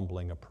of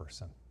humbling a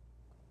person.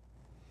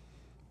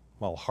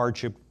 While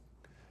hardship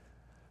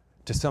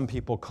to some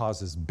people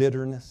causes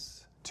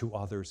bitterness, to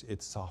others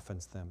it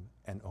softens them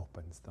and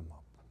opens them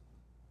up.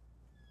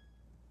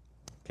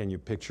 Can you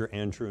picture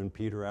Andrew and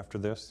Peter after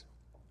this?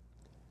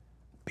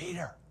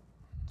 Peter!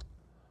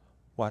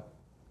 What?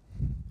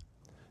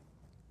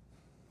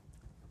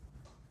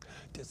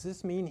 Does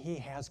this mean he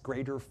has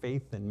greater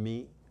faith than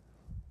me?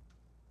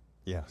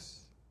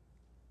 Yes.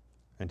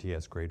 And he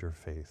has greater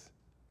faith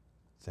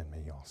than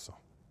me also.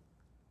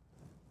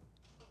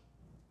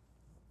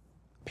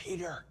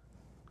 Peter.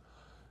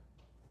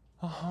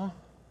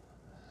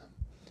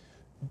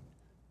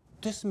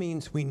 This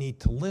means we need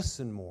to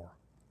listen more,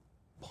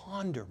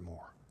 ponder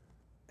more,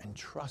 and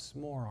trust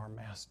more our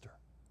Master.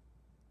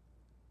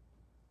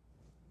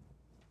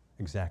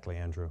 Exactly,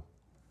 Andrew.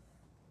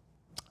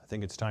 I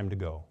think it's time to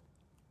go.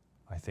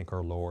 I think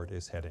our Lord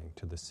is heading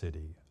to the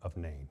city of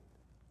Nain.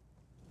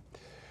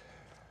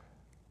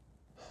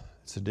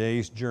 It's a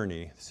day's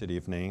journey, the city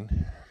of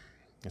Nain.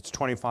 It's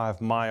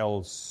 25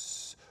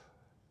 miles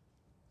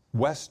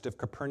west of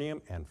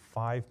Capernaum and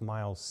 5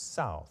 miles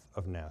south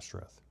of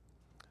Nazareth.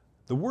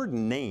 The word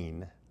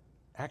Nain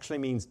actually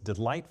means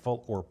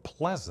delightful or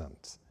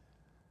pleasant.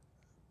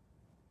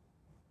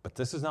 But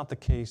this is not the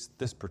case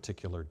this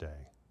particular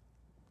day.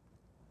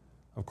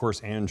 Of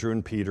course, Andrew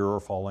and Peter are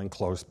following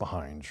close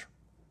behind.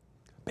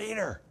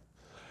 Peter!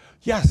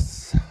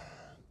 Yes!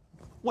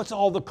 What's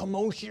all the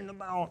commotion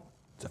about?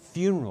 It's a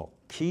funeral.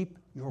 Keep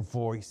your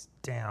voice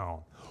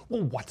down.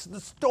 Well, what's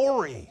the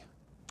story?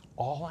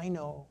 All I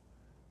know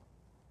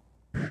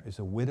is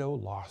a widow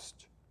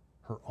lost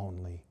her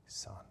only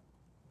son.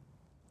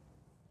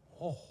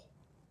 Oh.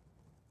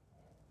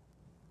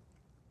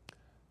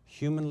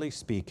 Humanly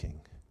speaking,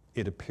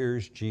 it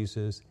appears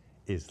Jesus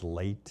is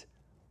late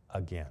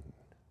again.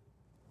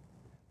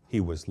 He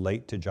was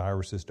late to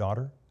Jairus'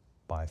 daughter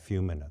by a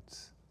few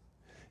minutes.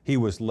 He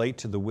was late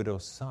to the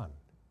widow's son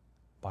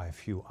by a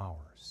few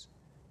hours.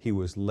 He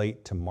was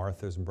late to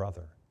Martha's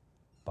brother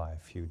by a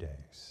few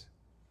days.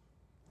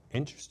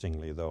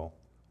 Interestingly, though,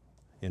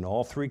 in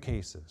all 3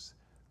 cases,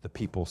 the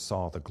people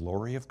saw the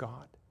glory of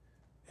God,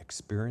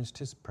 experienced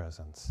his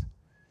presence,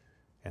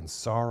 and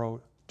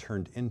sorrow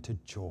turned into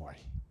joy,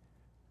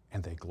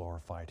 and they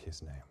glorified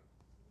his name.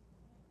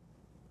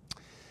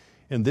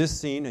 In this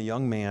scene, a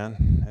young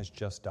man has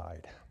just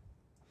died.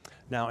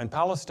 Now, in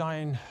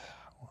Palestine,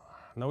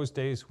 in those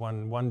days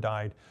when one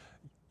died,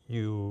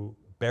 you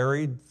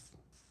buried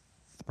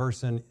the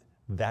person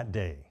that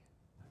day.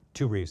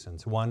 2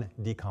 reasons. 1,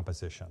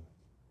 decomposition.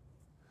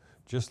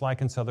 Just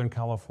like in Southern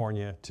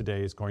California,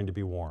 today is going to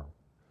be warm.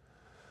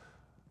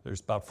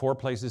 There's about 4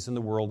 places in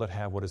the world that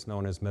have what is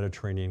known as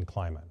Mediterranean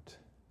climate.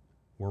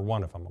 We're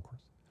one of them, of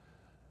course.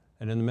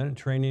 And in the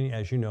Mediterranean,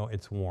 as you know,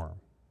 it's warm.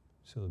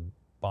 So the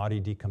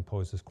body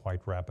decomposes quite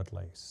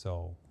rapidly.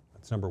 So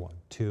that's number 1.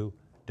 2,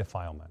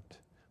 defilement.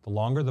 The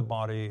longer the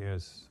body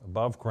is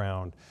above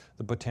ground,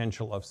 the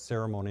potential of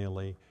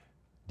ceremonially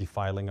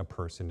defiling a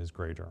person is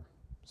greater.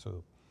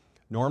 So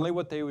Normally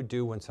what they would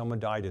do when someone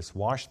died is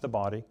wash the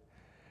body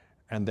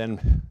and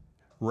then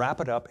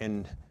wrap it up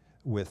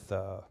with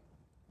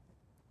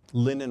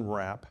linen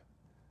wrap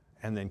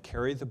and then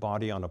carry the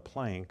body on a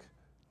plank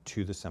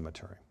to the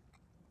cemetery.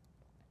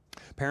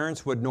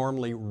 Parents would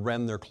normally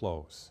rend their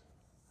clothes.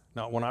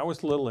 Now, when I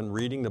was little and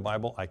reading the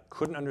Bible, I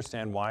couldn't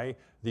understand why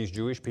these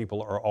Jewish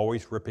people are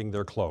always ripping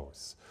their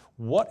clothes.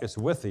 What is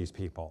with these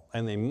people?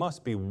 And they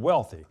must be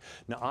wealthy.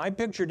 Now, I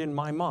pictured in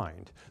my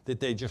mind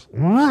that they just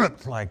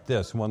ripped like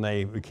this when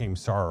they became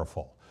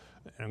sorrowful.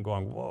 And I'm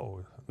going,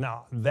 whoa.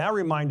 Now, that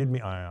reminded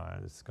me,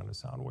 it's going to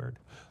sound weird,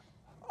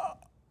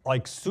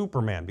 like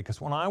Superman,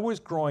 because when I was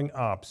growing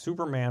up,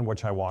 Superman,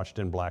 which I watched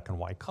in black and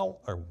white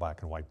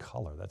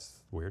color,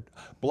 that's weird,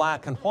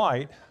 black and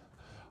white,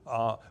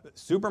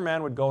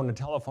 Superman would go in the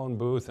telephone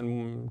booth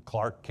and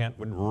Clark Kent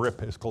would rip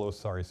his clothes.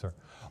 Sorry, sir.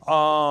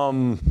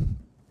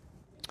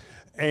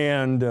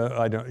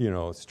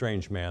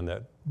 Strange man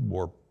that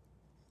wore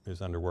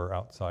his underwear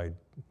outside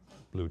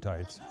blue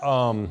tights.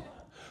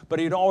 But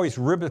he'd always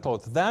rip his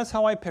clothes. That's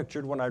how I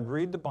pictured when I'd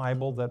read the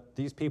Bible that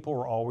these people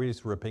were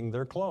always ripping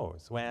their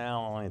clothes.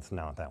 Well, it's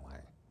not that way.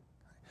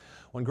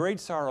 When great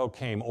sorrow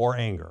came, or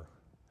anger,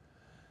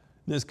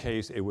 in this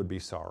case, it would be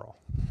sorrow.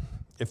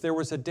 If there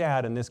was a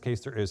dad, in this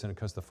case there isn't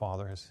because the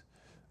father has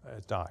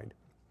died.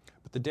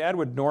 But the dad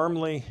would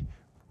normally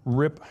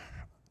rip,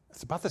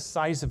 it's about the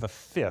size of a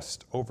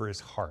fist over his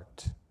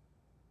heart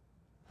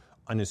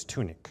on his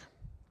tunic.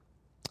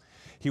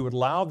 He would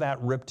allow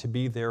that rip to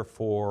be there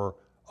for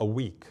a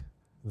week.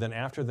 Then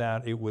after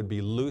that, it would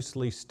be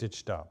loosely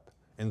stitched up.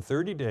 In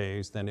 30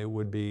 days, then it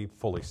would be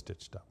fully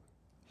stitched up.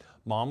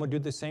 Mom would do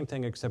the same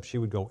thing, except she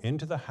would go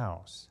into the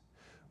house,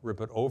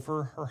 rip it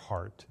over her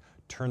heart,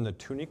 turn the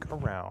tunic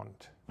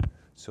around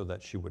so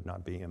that she would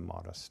not be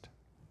immodest.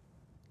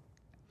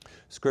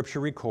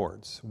 Scripture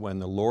records, when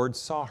the Lord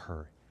saw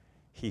her,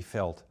 he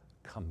felt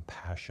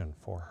compassion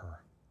for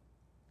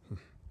her.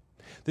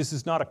 This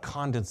is not a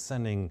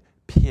condescending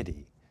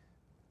pity.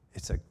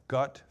 It's a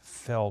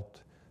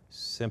gut-felt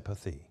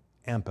sympathy,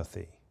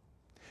 empathy.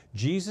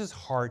 Jesus'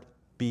 heart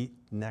beat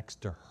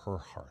next to her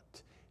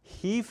heart.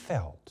 He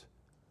felt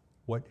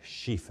what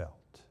she felt.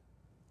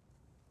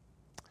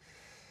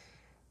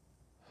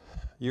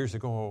 Years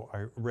ago,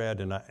 I read,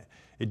 and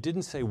it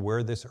didn't say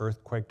where this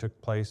earthquake took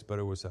place, but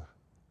it was a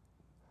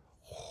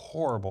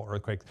horrible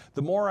earthquake.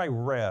 The more I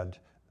read,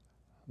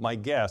 my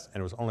guess, and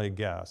it was only a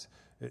guess,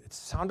 it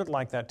sounded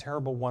like that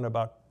terrible one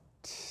about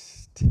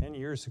 10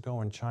 years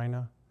ago in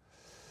China.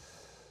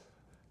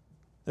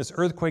 This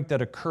earthquake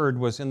that occurred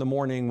was in the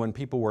morning when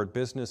people were at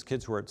business,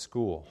 kids were at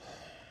school.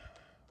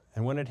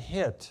 And when it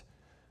hit,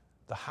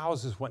 the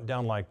houses went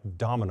down like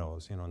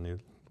dominoes,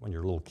 when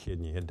you're a little kid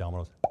and you hit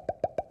dominoes,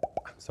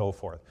 so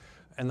forth.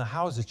 And the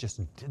houses just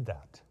did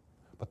that.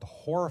 But the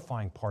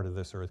horrifying part of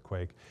this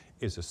earthquake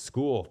is a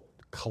school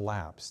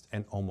collapsed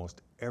and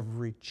almost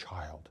every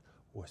child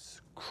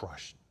was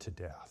crushed to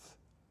death.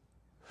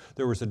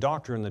 There was a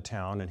doctor in the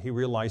town and he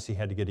realized he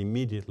had to get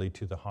immediately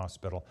to the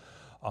hospital,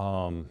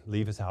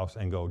 leave his house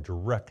and go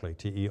directly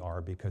to ER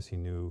because he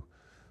knew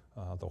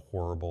the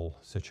horrible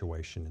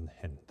situation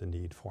and the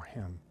need for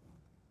him.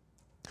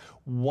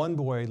 One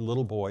boy,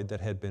 little boy,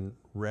 that had been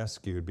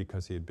rescued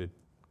because he had been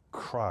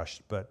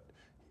crushed, but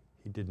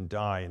he didn't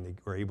die, and they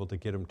were able to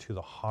get him to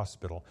the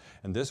hospital.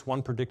 And this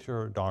one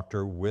particular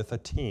doctor with a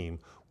team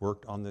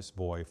worked on this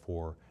boy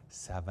for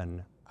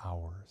 7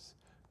 hours.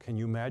 Can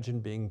you imagine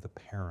being the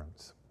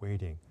parents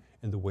waiting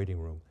in the waiting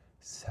room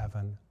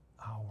 7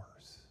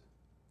 hours?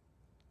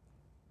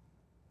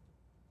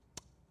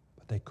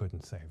 But they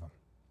couldn't save him.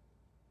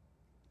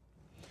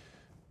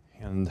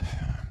 And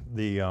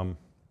the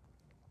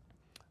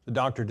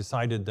doctor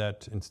decided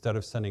that instead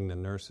of sending the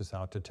nurses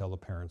out to tell the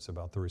parents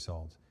about the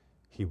results,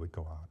 he would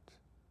go out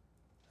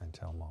and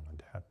tell mom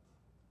and dad.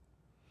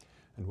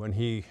 And when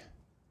he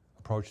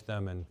approached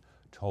them and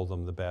told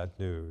them the bad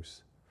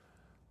news,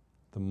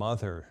 the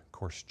mother, of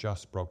course,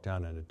 just broke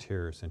down into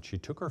tears, and she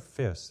took her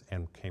fists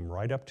and came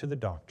right up to the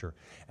doctor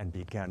and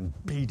began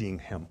beating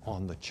him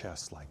on the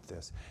chest like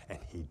this. And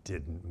he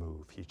didn't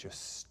move. He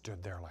just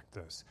stood there like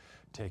this,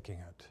 taking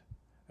it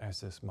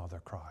as this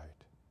mother cried.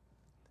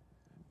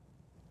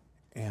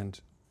 And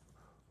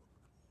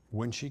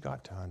when she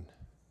got done,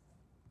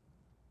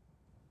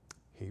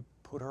 he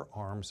put her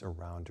arms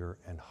around her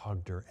and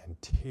hugged her, and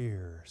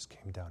tears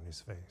came down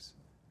his face.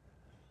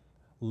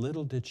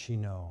 Little did she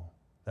know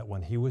that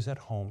when he was at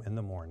home in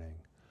the morning,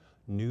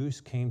 news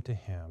came to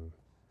him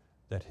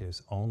that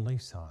his only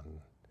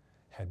son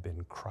had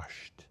been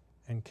crushed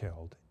and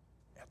killed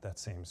at that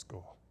same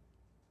school.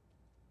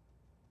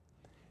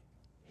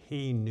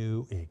 He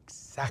knew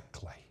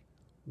exactly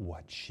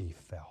what she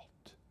felt.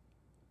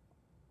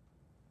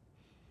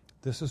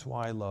 This is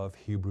why I love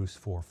Hebrews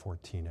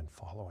 4:14 and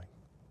following.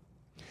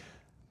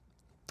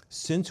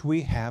 Since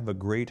we have a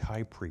great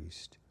high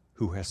priest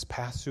who has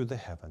passed through the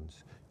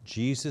heavens,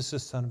 Jesus, the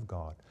Son of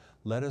God,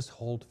 let us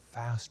hold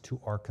fast to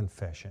our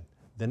confession.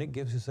 Then it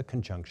gives us a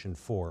conjunction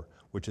for,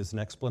 which is an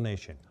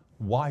explanation.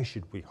 Why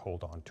should we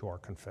hold on to our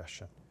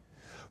confession?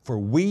 For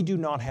we do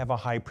not have a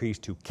high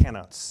priest who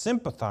cannot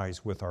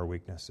sympathize with our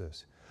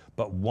weaknesses,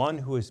 but one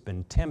who has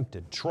been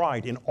tempted,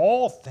 tried in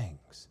all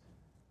things,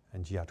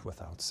 and yet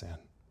without sin.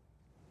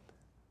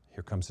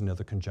 Here comes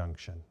another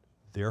conjunction.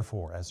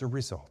 Therefore, as a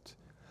result,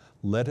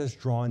 let us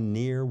draw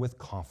near with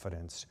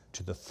confidence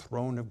to the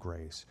throne of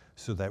grace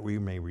so that we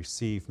may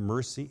receive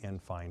mercy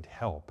and find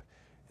help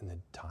in the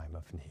time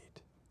of need.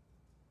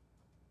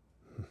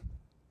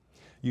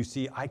 You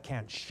see, I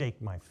can't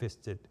shake my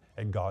fist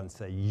at God and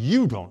say,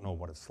 you don't know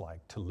what it's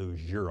like to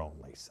lose your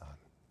only son,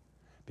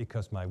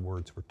 because my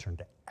words were turned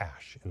to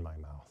ash in my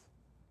mouth.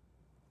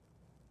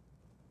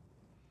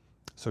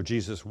 So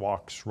Jesus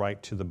walks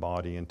right to the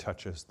body and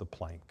touches the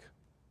plank.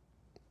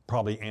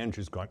 Probably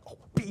Andrew's going, oh,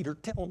 Peter,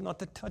 tell him not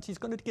to touch. He's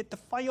going to get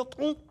defiled.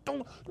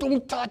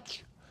 Don't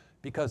touch.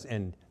 Because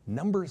in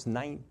Numbers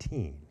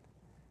 19,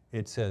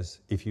 it says,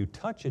 if you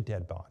touch a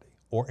dead body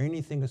or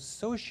anything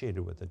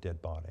associated with a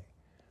dead body,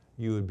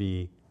 you would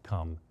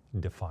become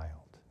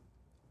defiled.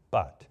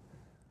 But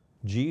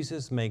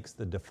Jesus makes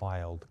the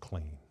defiled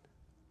clean.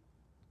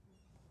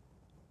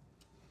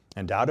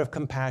 And out of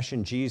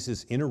compassion,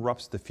 Jesus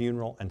interrupts the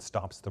funeral and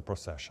stops the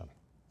procession.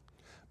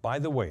 By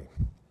the way,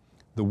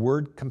 the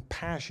word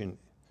compassion,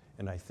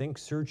 and I think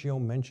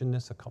Sergio mentioned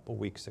this a couple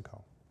weeks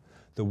ago,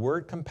 the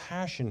word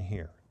compassion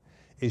here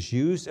is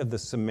used of the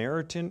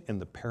Samaritan in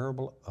the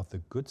parable of the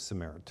Good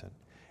Samaritan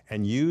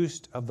and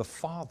used of the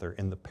father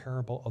in the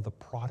parable of the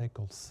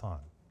prodigal son.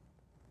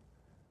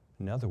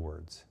 In other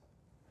words,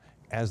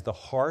 as the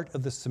heart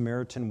of the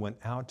Samaritan went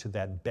out to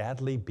that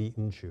badly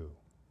beaten Jew,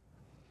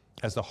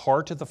 as the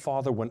heart of the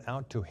father went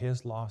out to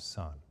his lost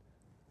son,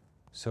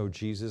 so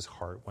Jesus'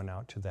 heart went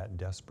out to that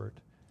desperate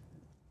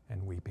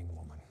and weeping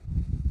woman.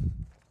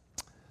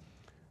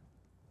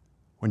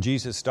 When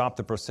Jesus stopped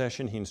the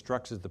procession, he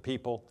instructs the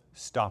people,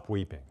 stop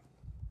weeping.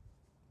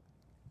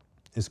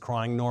 Is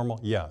crying normal?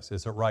 Yes.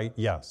 Is it right?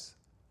 Yes.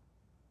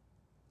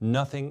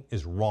 Nothing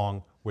is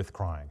wrong with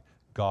crying.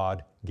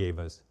 God gave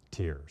us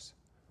tears.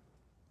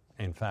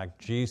 In fact,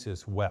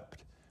 Jesus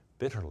wept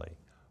bitterly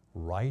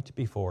right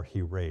before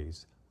he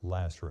raised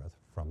Lazarus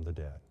from the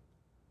dead.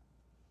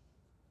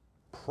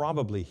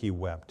 Probably he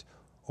wept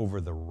over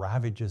the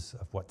ravages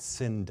of what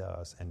sin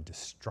does and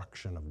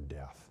destruction of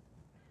death.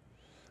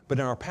 But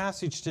in our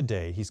passage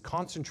today, he's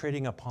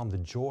concentrating upon the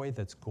joy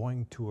that's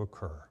going to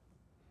occur.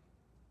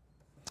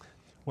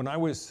 When I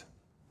was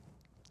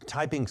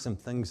typing some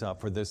things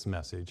up for this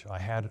message, I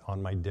had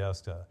on my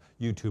desk a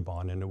YouTube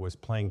on, and it was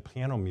playing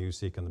piano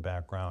music in the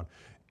background.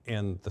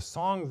 And the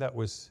song that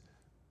was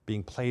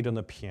being played on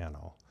the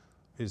piano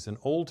is an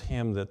old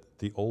hymn that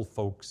the old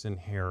folks in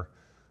here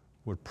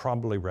would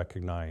probably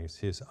recognize.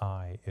 His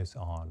eye is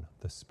on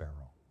the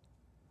sparrow.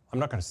 I'm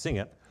not going to sing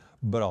it,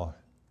 but I'll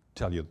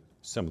tell you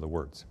some of the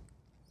words.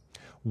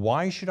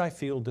 Why should I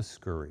feel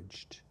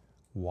discouraged?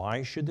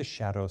 Why should the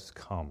shadows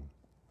come?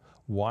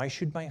 Why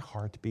should my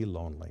heart be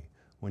lonely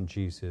when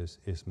Jesus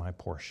is my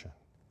portion?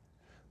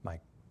 My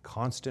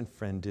constant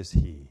friend is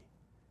he.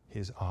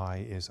 His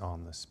eye is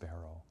on the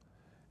sparrow,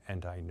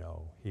 and I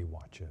know he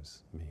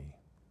watches me.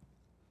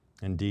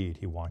 Indeed,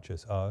 he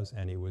watches us,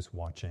 and he was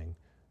watching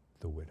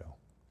the widow.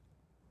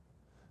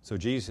 So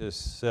Jesus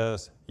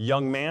says,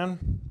 young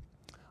man,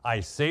 I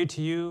say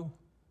to you,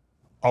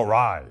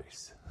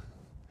 arise.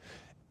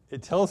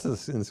 It tells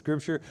us in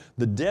Scripture,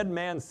 the dead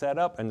man sat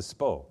up and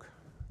spoke.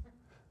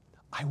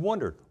 I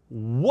wondered,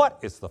 what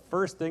is the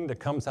first thing that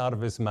comes out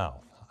of his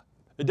mouth?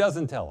 It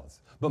doesn't tell us,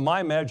 but my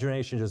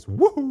imagination just,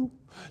 woohoo,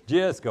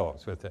 just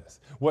goes with this.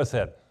 What's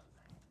that?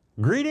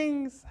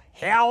 Greetings,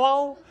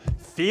 hello,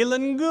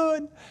 feeling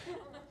good.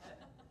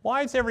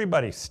 Why is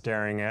everybody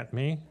staring at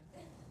me?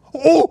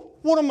 Oh,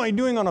 what am I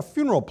doing on a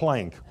funeral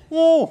plank?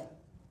 Oh.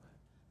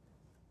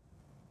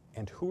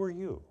 And who are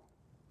you?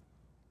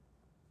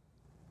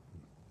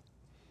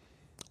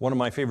 One of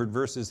my favorite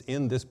verses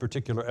in this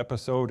particular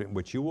episode,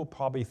 which you will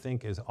probably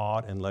think is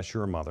odd unless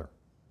you're a mother,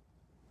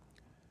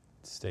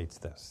 it states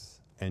this,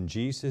 and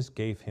Jesus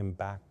gave him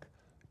back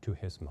to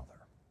his mother.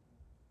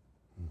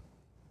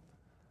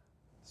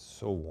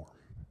 So warm.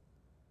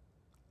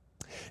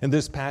 In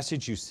this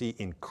passage, you see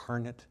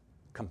incarnate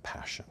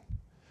compassion.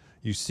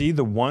 You see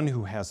the one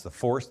who has the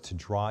force to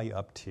dry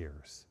up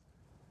tears.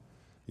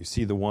 You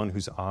see the one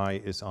whose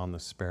eye is on the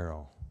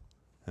sparrow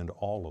and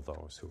all of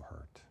those who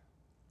hurt.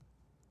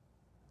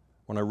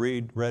 When I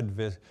read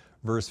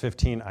verse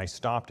 15, I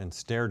stopped and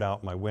stared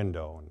out my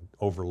window and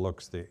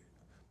overlooks the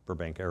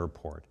Burbank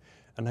airport.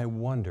 And I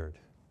wondered,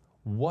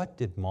 what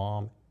did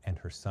Mom and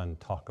her son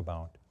talk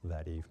about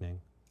that evening?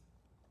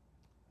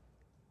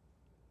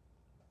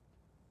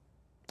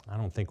 I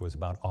don't think it was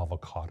about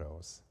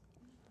avocados.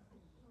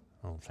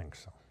 I don't think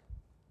so.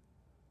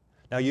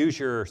 Now use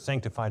your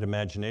sanctified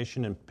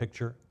imagination and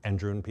picture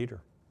Andrew and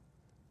Peter.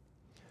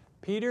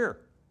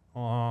 Peter,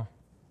 our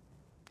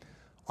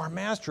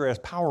master has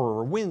power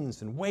over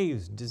winds and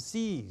waves,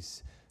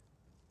 disease,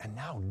 and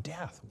now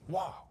death.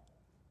 Wow.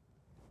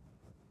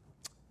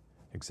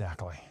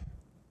 Exactly.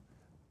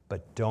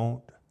 But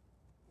don't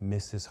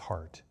miss his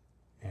heart,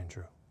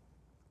 Andrew.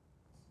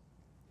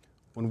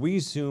 When we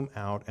zoom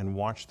out and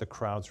watch the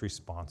crowd's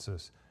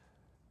responses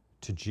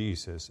to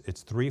Jesus,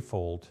 it's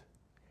threefold,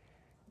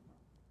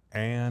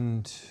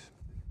 and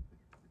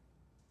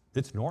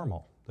it's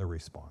normal, their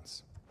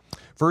response.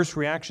 First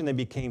reaction, they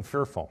became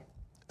fearful.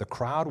 The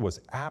crowd was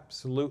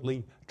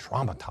absolutely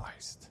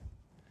traumatized.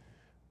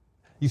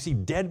 You see,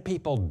 dead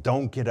people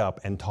don't get up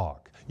and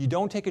talk. You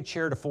don't take a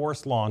chair to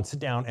Forest Lawn, sit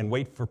down, and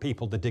wait for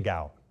people to dig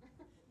out.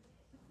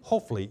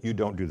 Hopefully, you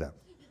don't do that.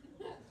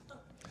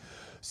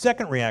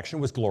 Second reaction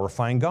was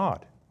glorifying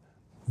God.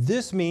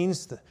 This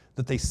means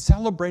that they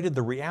celebrated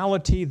the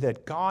reality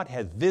that God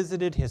had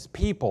visited his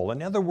people.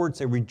 In other words,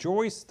 they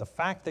rejoiced the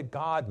fact that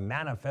God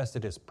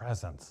manifested his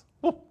presence.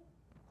 Woo.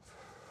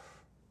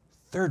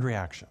 Third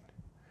reaction,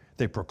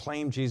 they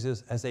proclaimed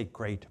Jesus as a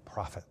great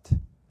prophet.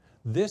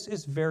 This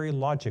is very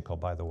logical,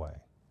 by the way.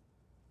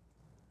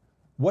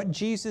 What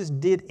Jesus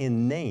did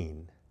in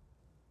Nain,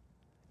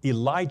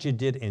 Elijah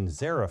did in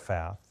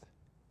Zarephath,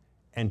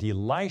 and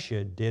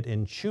Elisha did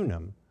in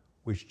Shunem,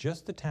 which is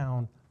just the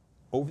town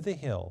over the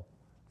hill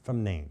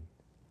from Nain.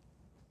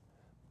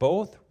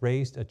 Both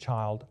raised a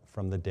child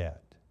from the dead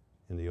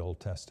in the Old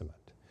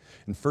Testament.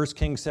 In 1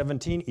 Kings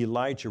 17,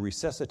 Elijah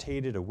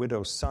resuscitated a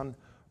widow's son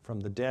from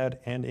the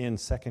dead, and in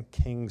 2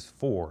 Kings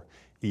 4,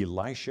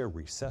 Elisha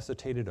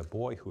resuscitated a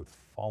boy who had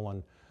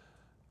fallen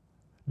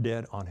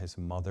dead on his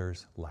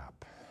mother's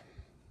lap.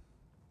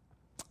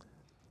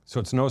 So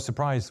it's no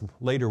surprise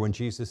later when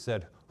Jesus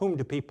said, "Whom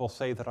do people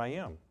say that I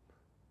am?"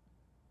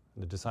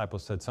 And the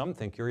disciples said, "Some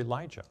think you're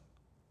Elijah."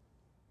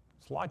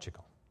 It's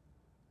logical.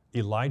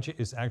 Elijah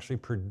is actually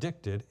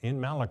predicted in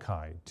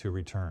Malachi to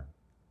return.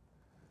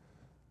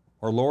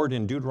 Our Lord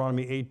in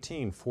Deuteronomy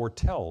 18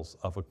 foretells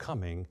of a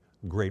coming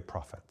great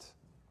prophet.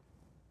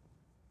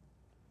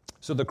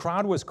 So the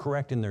crowd was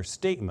correct in their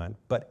statement,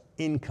 but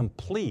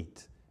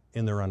incomplete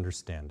in their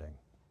understanding.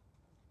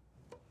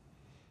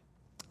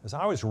 As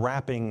I was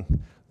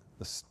wrapping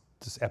this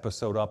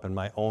episode up in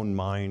my own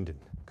mind and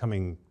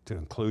coming to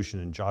conclusion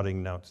and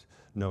jotting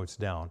notes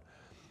down,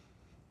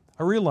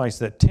 I realized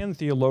that 10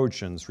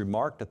 theologians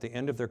remarked at the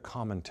end of their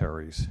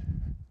commentaries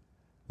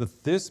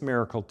that this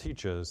miracle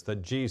teaches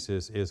that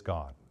Jesus is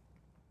God.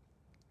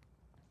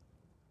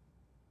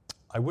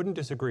 I wouldn't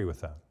disagree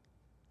with that,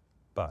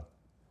 but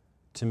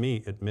to me,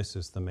 it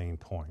misses the main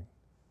point.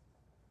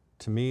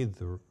 To me,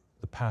 the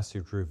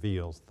passage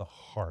reveals the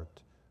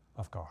heart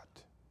of God.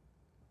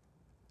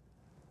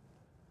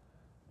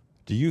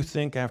 Do you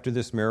think after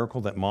this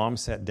miracle that mom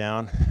sat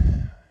down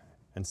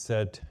and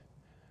said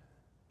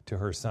to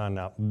her son,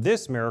 "Now,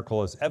 this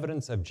miracle is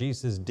evidence of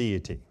Jesus'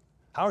 deity.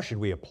 How should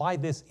we apply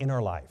this in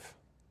our life?"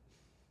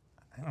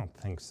 I don't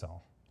think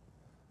so.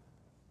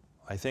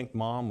 I think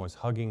mom was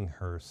hugging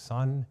her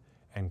son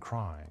and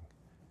crying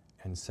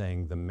and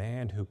saying, "The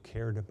man who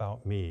cared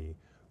about me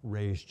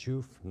raised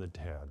you from the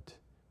dead.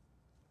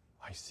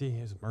 I see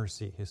his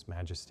mercy, his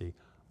majesty.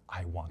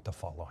 I want to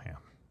follow him."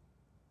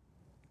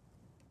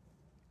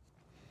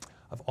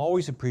 I've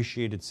always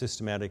appreciated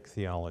systematic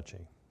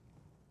theology.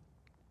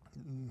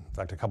 In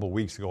fact, a couple of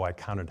weeks ago, I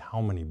counted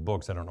how many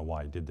books. I don't know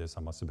why I did this.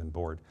 I must have been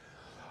bored.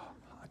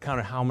 I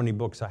counted how many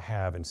books I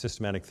have in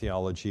systematic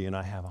theology, and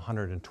I have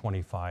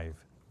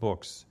 125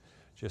 books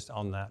just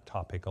on that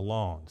topic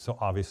alone. So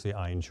obviously,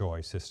 I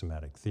enjoy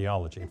systematic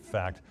theology. In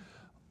fact,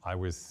 I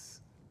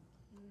was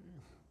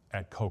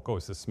at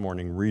Coco's this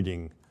morning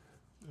reading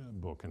a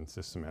book in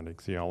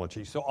systematic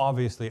theology. So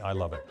obviously, I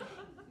love it.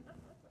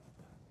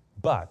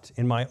 But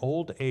in my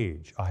old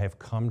age, I have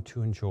come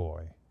to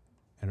enjoy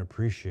and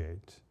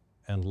appreciate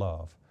and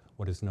love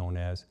what is known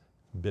as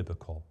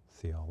biblical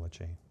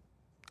theology.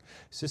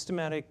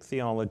 Systematic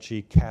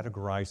theology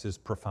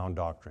categorizes profound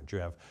doctrines. You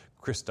have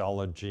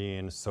Christology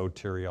and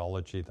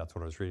soteriology, that's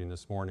what I was reading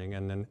this morning,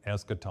 and then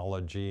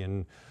eschatology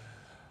and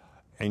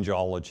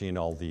angelology and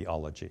all the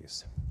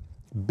ologies.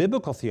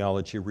 Biblical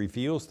theology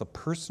reveals the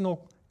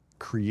personal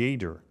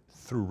creator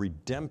through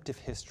redemptive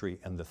history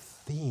and the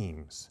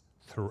themes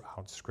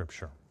throughout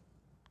Scripture.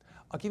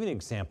 I'll give you an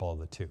example of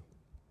the two.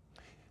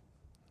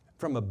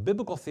 From a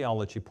biblical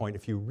theology point,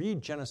 if you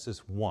read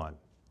Genesis 1,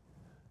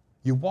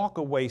 you walk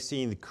away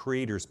seeing the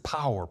Creator's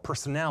power,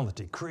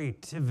 personality,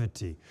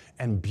 creativity,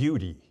 and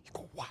beauty. You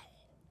go, wow.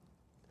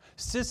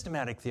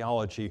 Systematic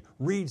theology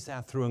reads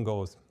that through and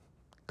goes,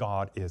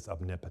 God is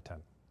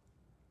omnipotent.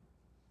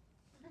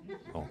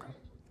 Okay.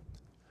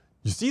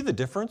 You see the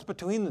difference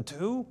between the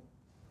two?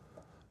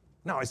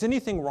 Now, is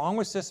anything wrong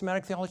with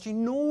systematic theology?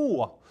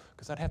 No,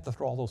 because I'd have to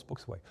throw all those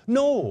books away.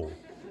 No.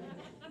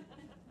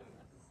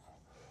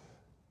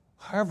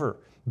 However,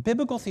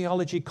 biblical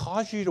theology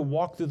causes you to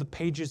walk through the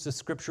pages of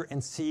Scripture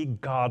and see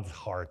God's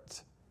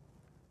heart.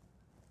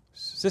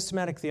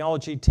 Systematic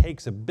theology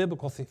takes from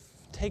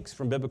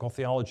biblical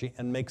theology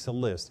and makes a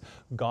list.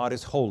 God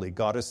is holy,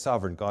 God is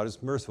sovereign, God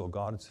is merciful,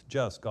 God is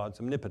just, God is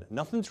omnipotent.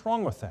 Nothing's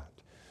wrong with that.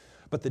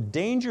 But the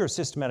danger of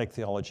systematic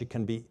theology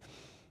can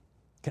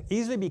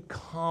easily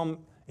become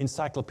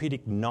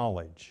encyclopedic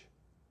knowledge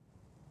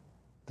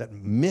that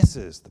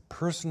misses the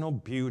personal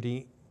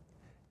beauty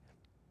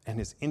and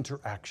his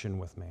interaction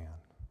with man.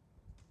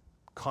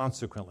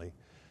 Consequently,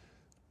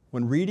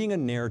 When reading a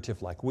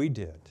narrative like we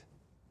did,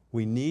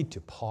 we need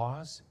to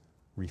pause,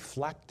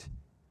 reflect,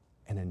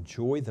 and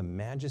enjoy the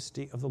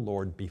majesty of the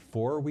Lord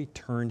before we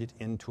turn it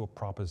into a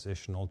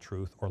propositional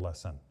truth or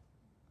lesson.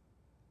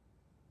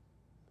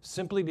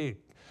 Simply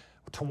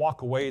to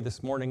walk away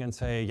this morning and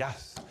say,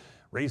 yes,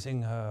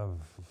 raising of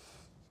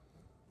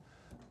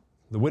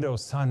the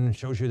widow's son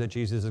shows you that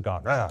Jesus is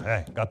God.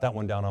 Hey, got that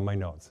one down on my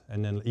notes.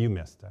 And then you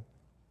missed it.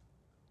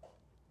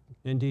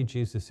 Indeed,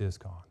 Jesus is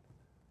God.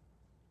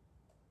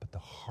 But the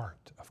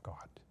heart of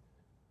God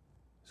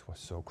is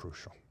what's so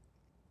crucial.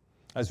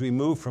 As we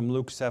move from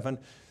Luke 7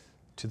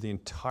 to the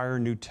entire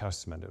New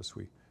Testament, as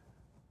we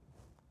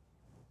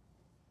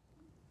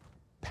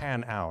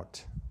pan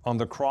out, on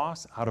the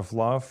cross, out of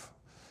love,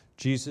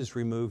 Jesus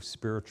removed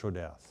spiritual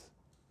death.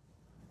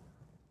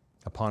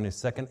 Upon his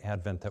second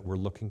advent that we're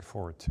looking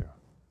forward to,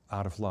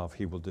 out of love,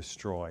 he will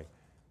destroy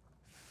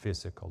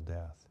physical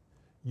death.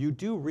 You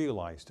do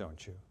realize,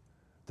 don't you,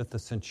 that the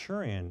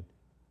centurion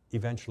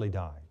eventually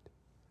died,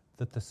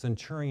 that the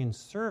centurion's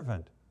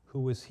servant who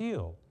was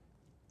healed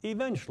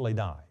eventually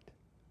died,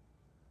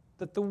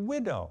 that the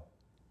widow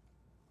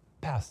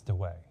passed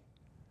away,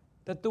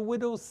 that the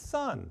widow's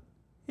son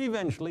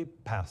eventually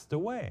passed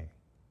away.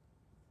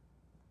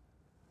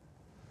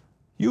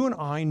 You and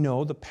I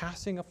know the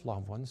passing of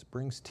loved ones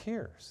brings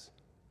tears.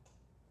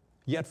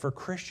 Yet for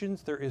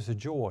Christians, there is a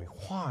joy.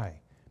 Why?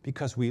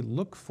 Because we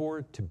look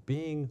forward to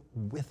being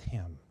with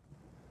him.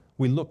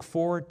 We look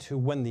forward to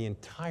when the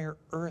entire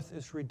earth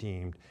is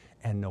redeemed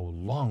and no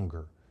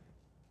longer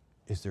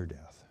is there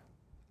death.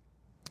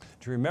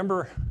 Do you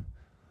remember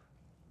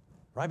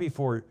right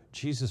before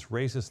Jesus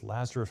raises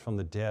Lazarus from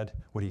the dead,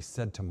 what he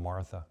said to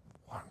Martha?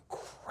 What an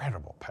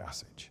incredible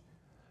passage.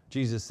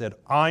 Jesus said,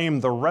 I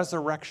am the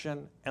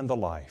resurrection and the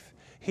life.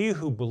 He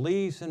who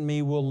believes in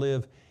me will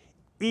live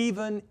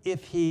even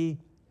if he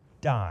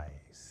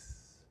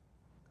dies.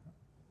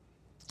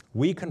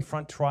 We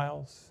confront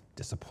trials,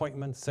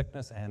 disappointment,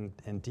 sickness, and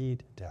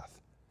indeed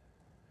death.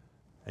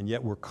 And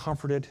yet we're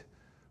comforted,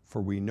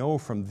 for we know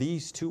from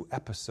these two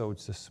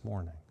episodes this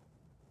morning,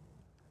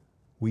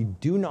 we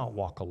do not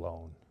walk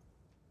alone,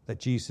 that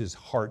Jesus'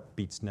 heart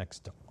beats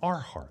next to our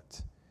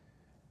heart,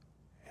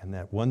 and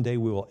that one day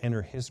we will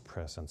enter his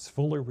presence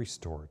fully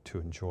restored to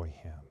enjoy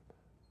him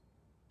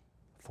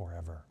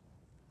forever.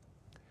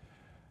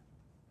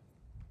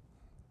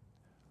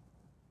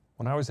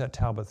 When I was at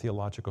Talbot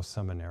Theological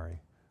Seminary,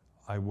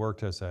 I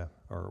worked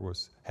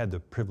had the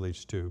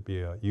privilege to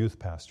be a youth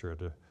pastor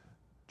at a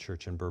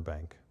church in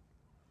Burbank.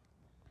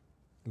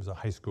 It was a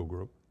high school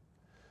group.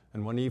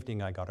 And one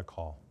evening I got a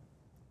call.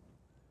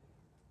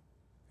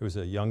 It was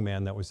a young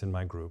man that was in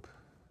my group.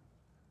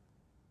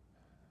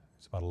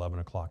 It's about 11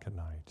 o'clock at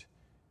night.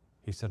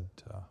 He said,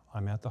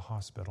 I'm at the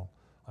hospital.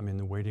 I'm in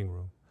the waiting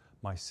room.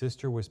 My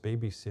sister was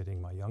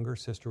babysitting. My younger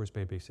sister was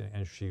babysitting,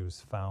 and she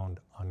was found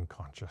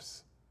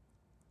unconscious.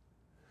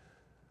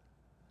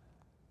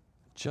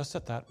 Just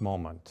at that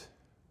moment,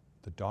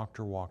 the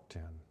doctor walked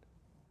in. And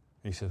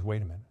he says,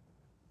 wait a minute.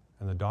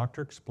 And the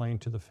doctor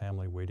explained to the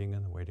family waiting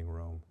in the waiting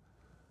room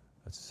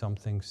that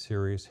something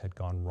serious had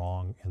gone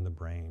wrong in the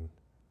brain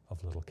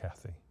of little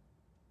Kathy.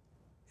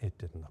 It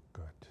didn't look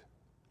good.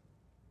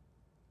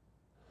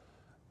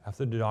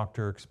 After the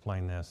doctor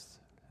explained this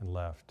and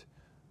left,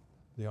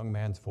 the young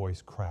man's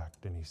voice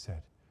cracked and he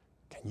said,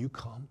 can you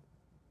come?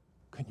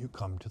 Can you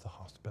come to the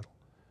hospital?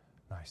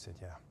 And I said,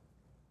 yeah.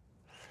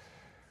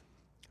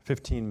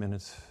 15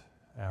 minutes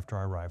after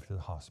I arrived at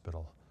the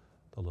hospital,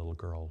 the little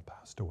girl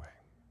passed away.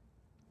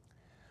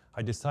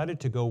 I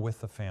decided to go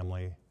with the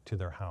family to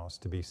their house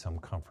to be some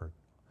comfort.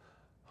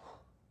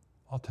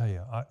 I'll tell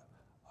you,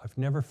 I've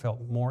never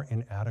felt more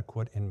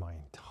inadequate in my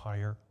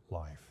entire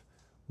life.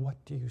 What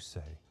do you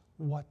say?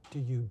 What do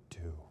you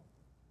do?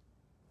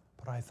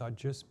 But I thought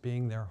just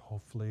being there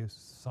hopefully is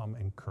some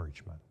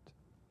encouragement.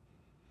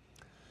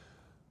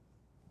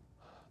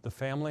 The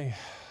family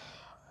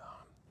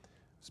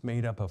was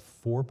made up of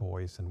 4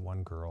 boys and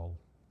 1 girl,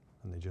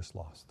 and they just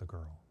lost the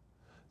girl.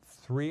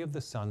 3 of the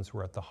sons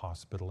were at the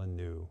hospital and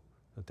knew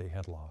that they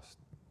had lost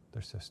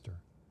their sister.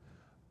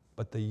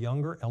 But the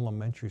younger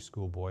elementary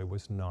school boy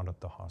was not at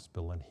the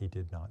hospital, and he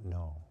did not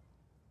know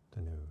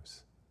the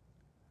news.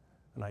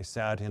 And I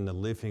sat in the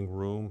living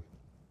room,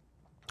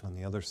 on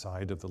the other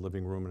side of the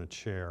living room in a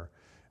chair,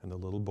 and the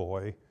little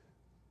boy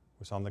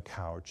was on the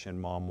couch,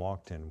 and Mom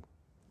walked in,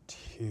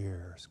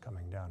 tears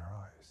coming down her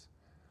eyes,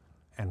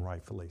 and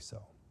rightfully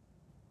so.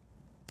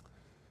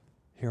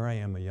 Here I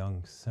am, a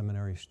young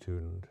seminary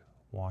student,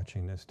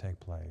 watching this take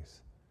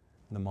place.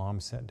 And the mom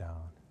sat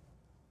down,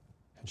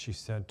 and she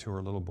said to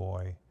her little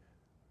boy,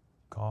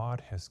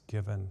 God has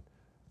given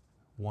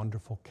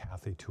wonderful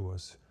Kathy to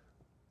us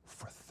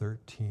for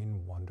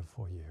 13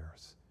 wonderful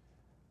years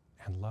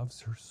and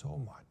loves her so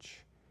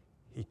much,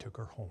 he took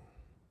her home.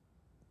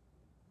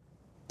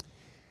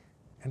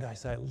 And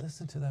as I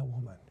listened to that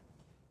woman,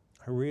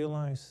 I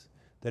realized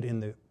that in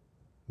the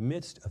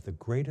midst of the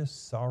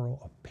greatest sorrow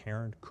a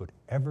parent could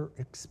ever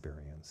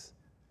experience,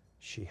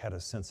 she had a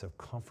sense of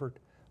comfort,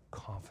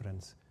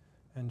 confidence,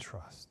 and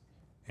trust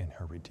in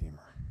her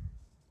Redeemer.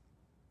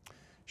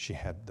 She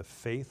had the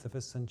faith of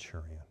a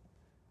centurion,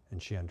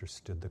 and she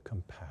understood the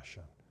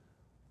compassion,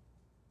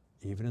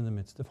 even in the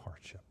midst of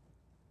hardship,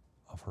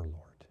 of her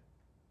Lord.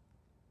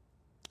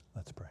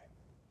 Let's pray.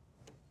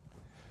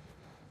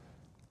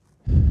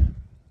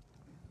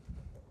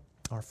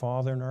 Our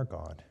Father and our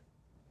God,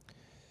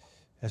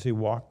 as we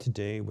walk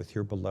today with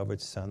your beloved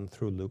Son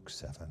through Luke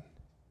 7,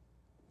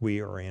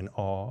 we are in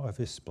awe of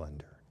his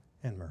splendor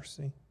and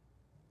mercy.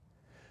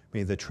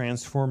 May the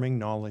transforming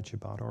knowledge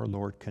about our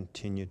Lord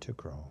continue to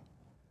grow,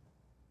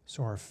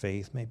 so our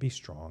faith may be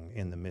strong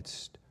in the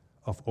midst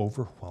of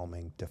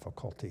overwhelming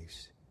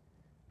difficulties,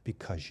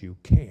 because you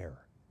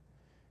care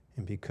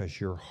and because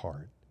your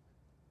heart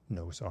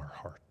knows our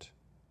heart.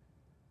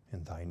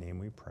 In thy name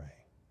we pray.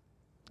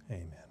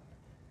 Amen.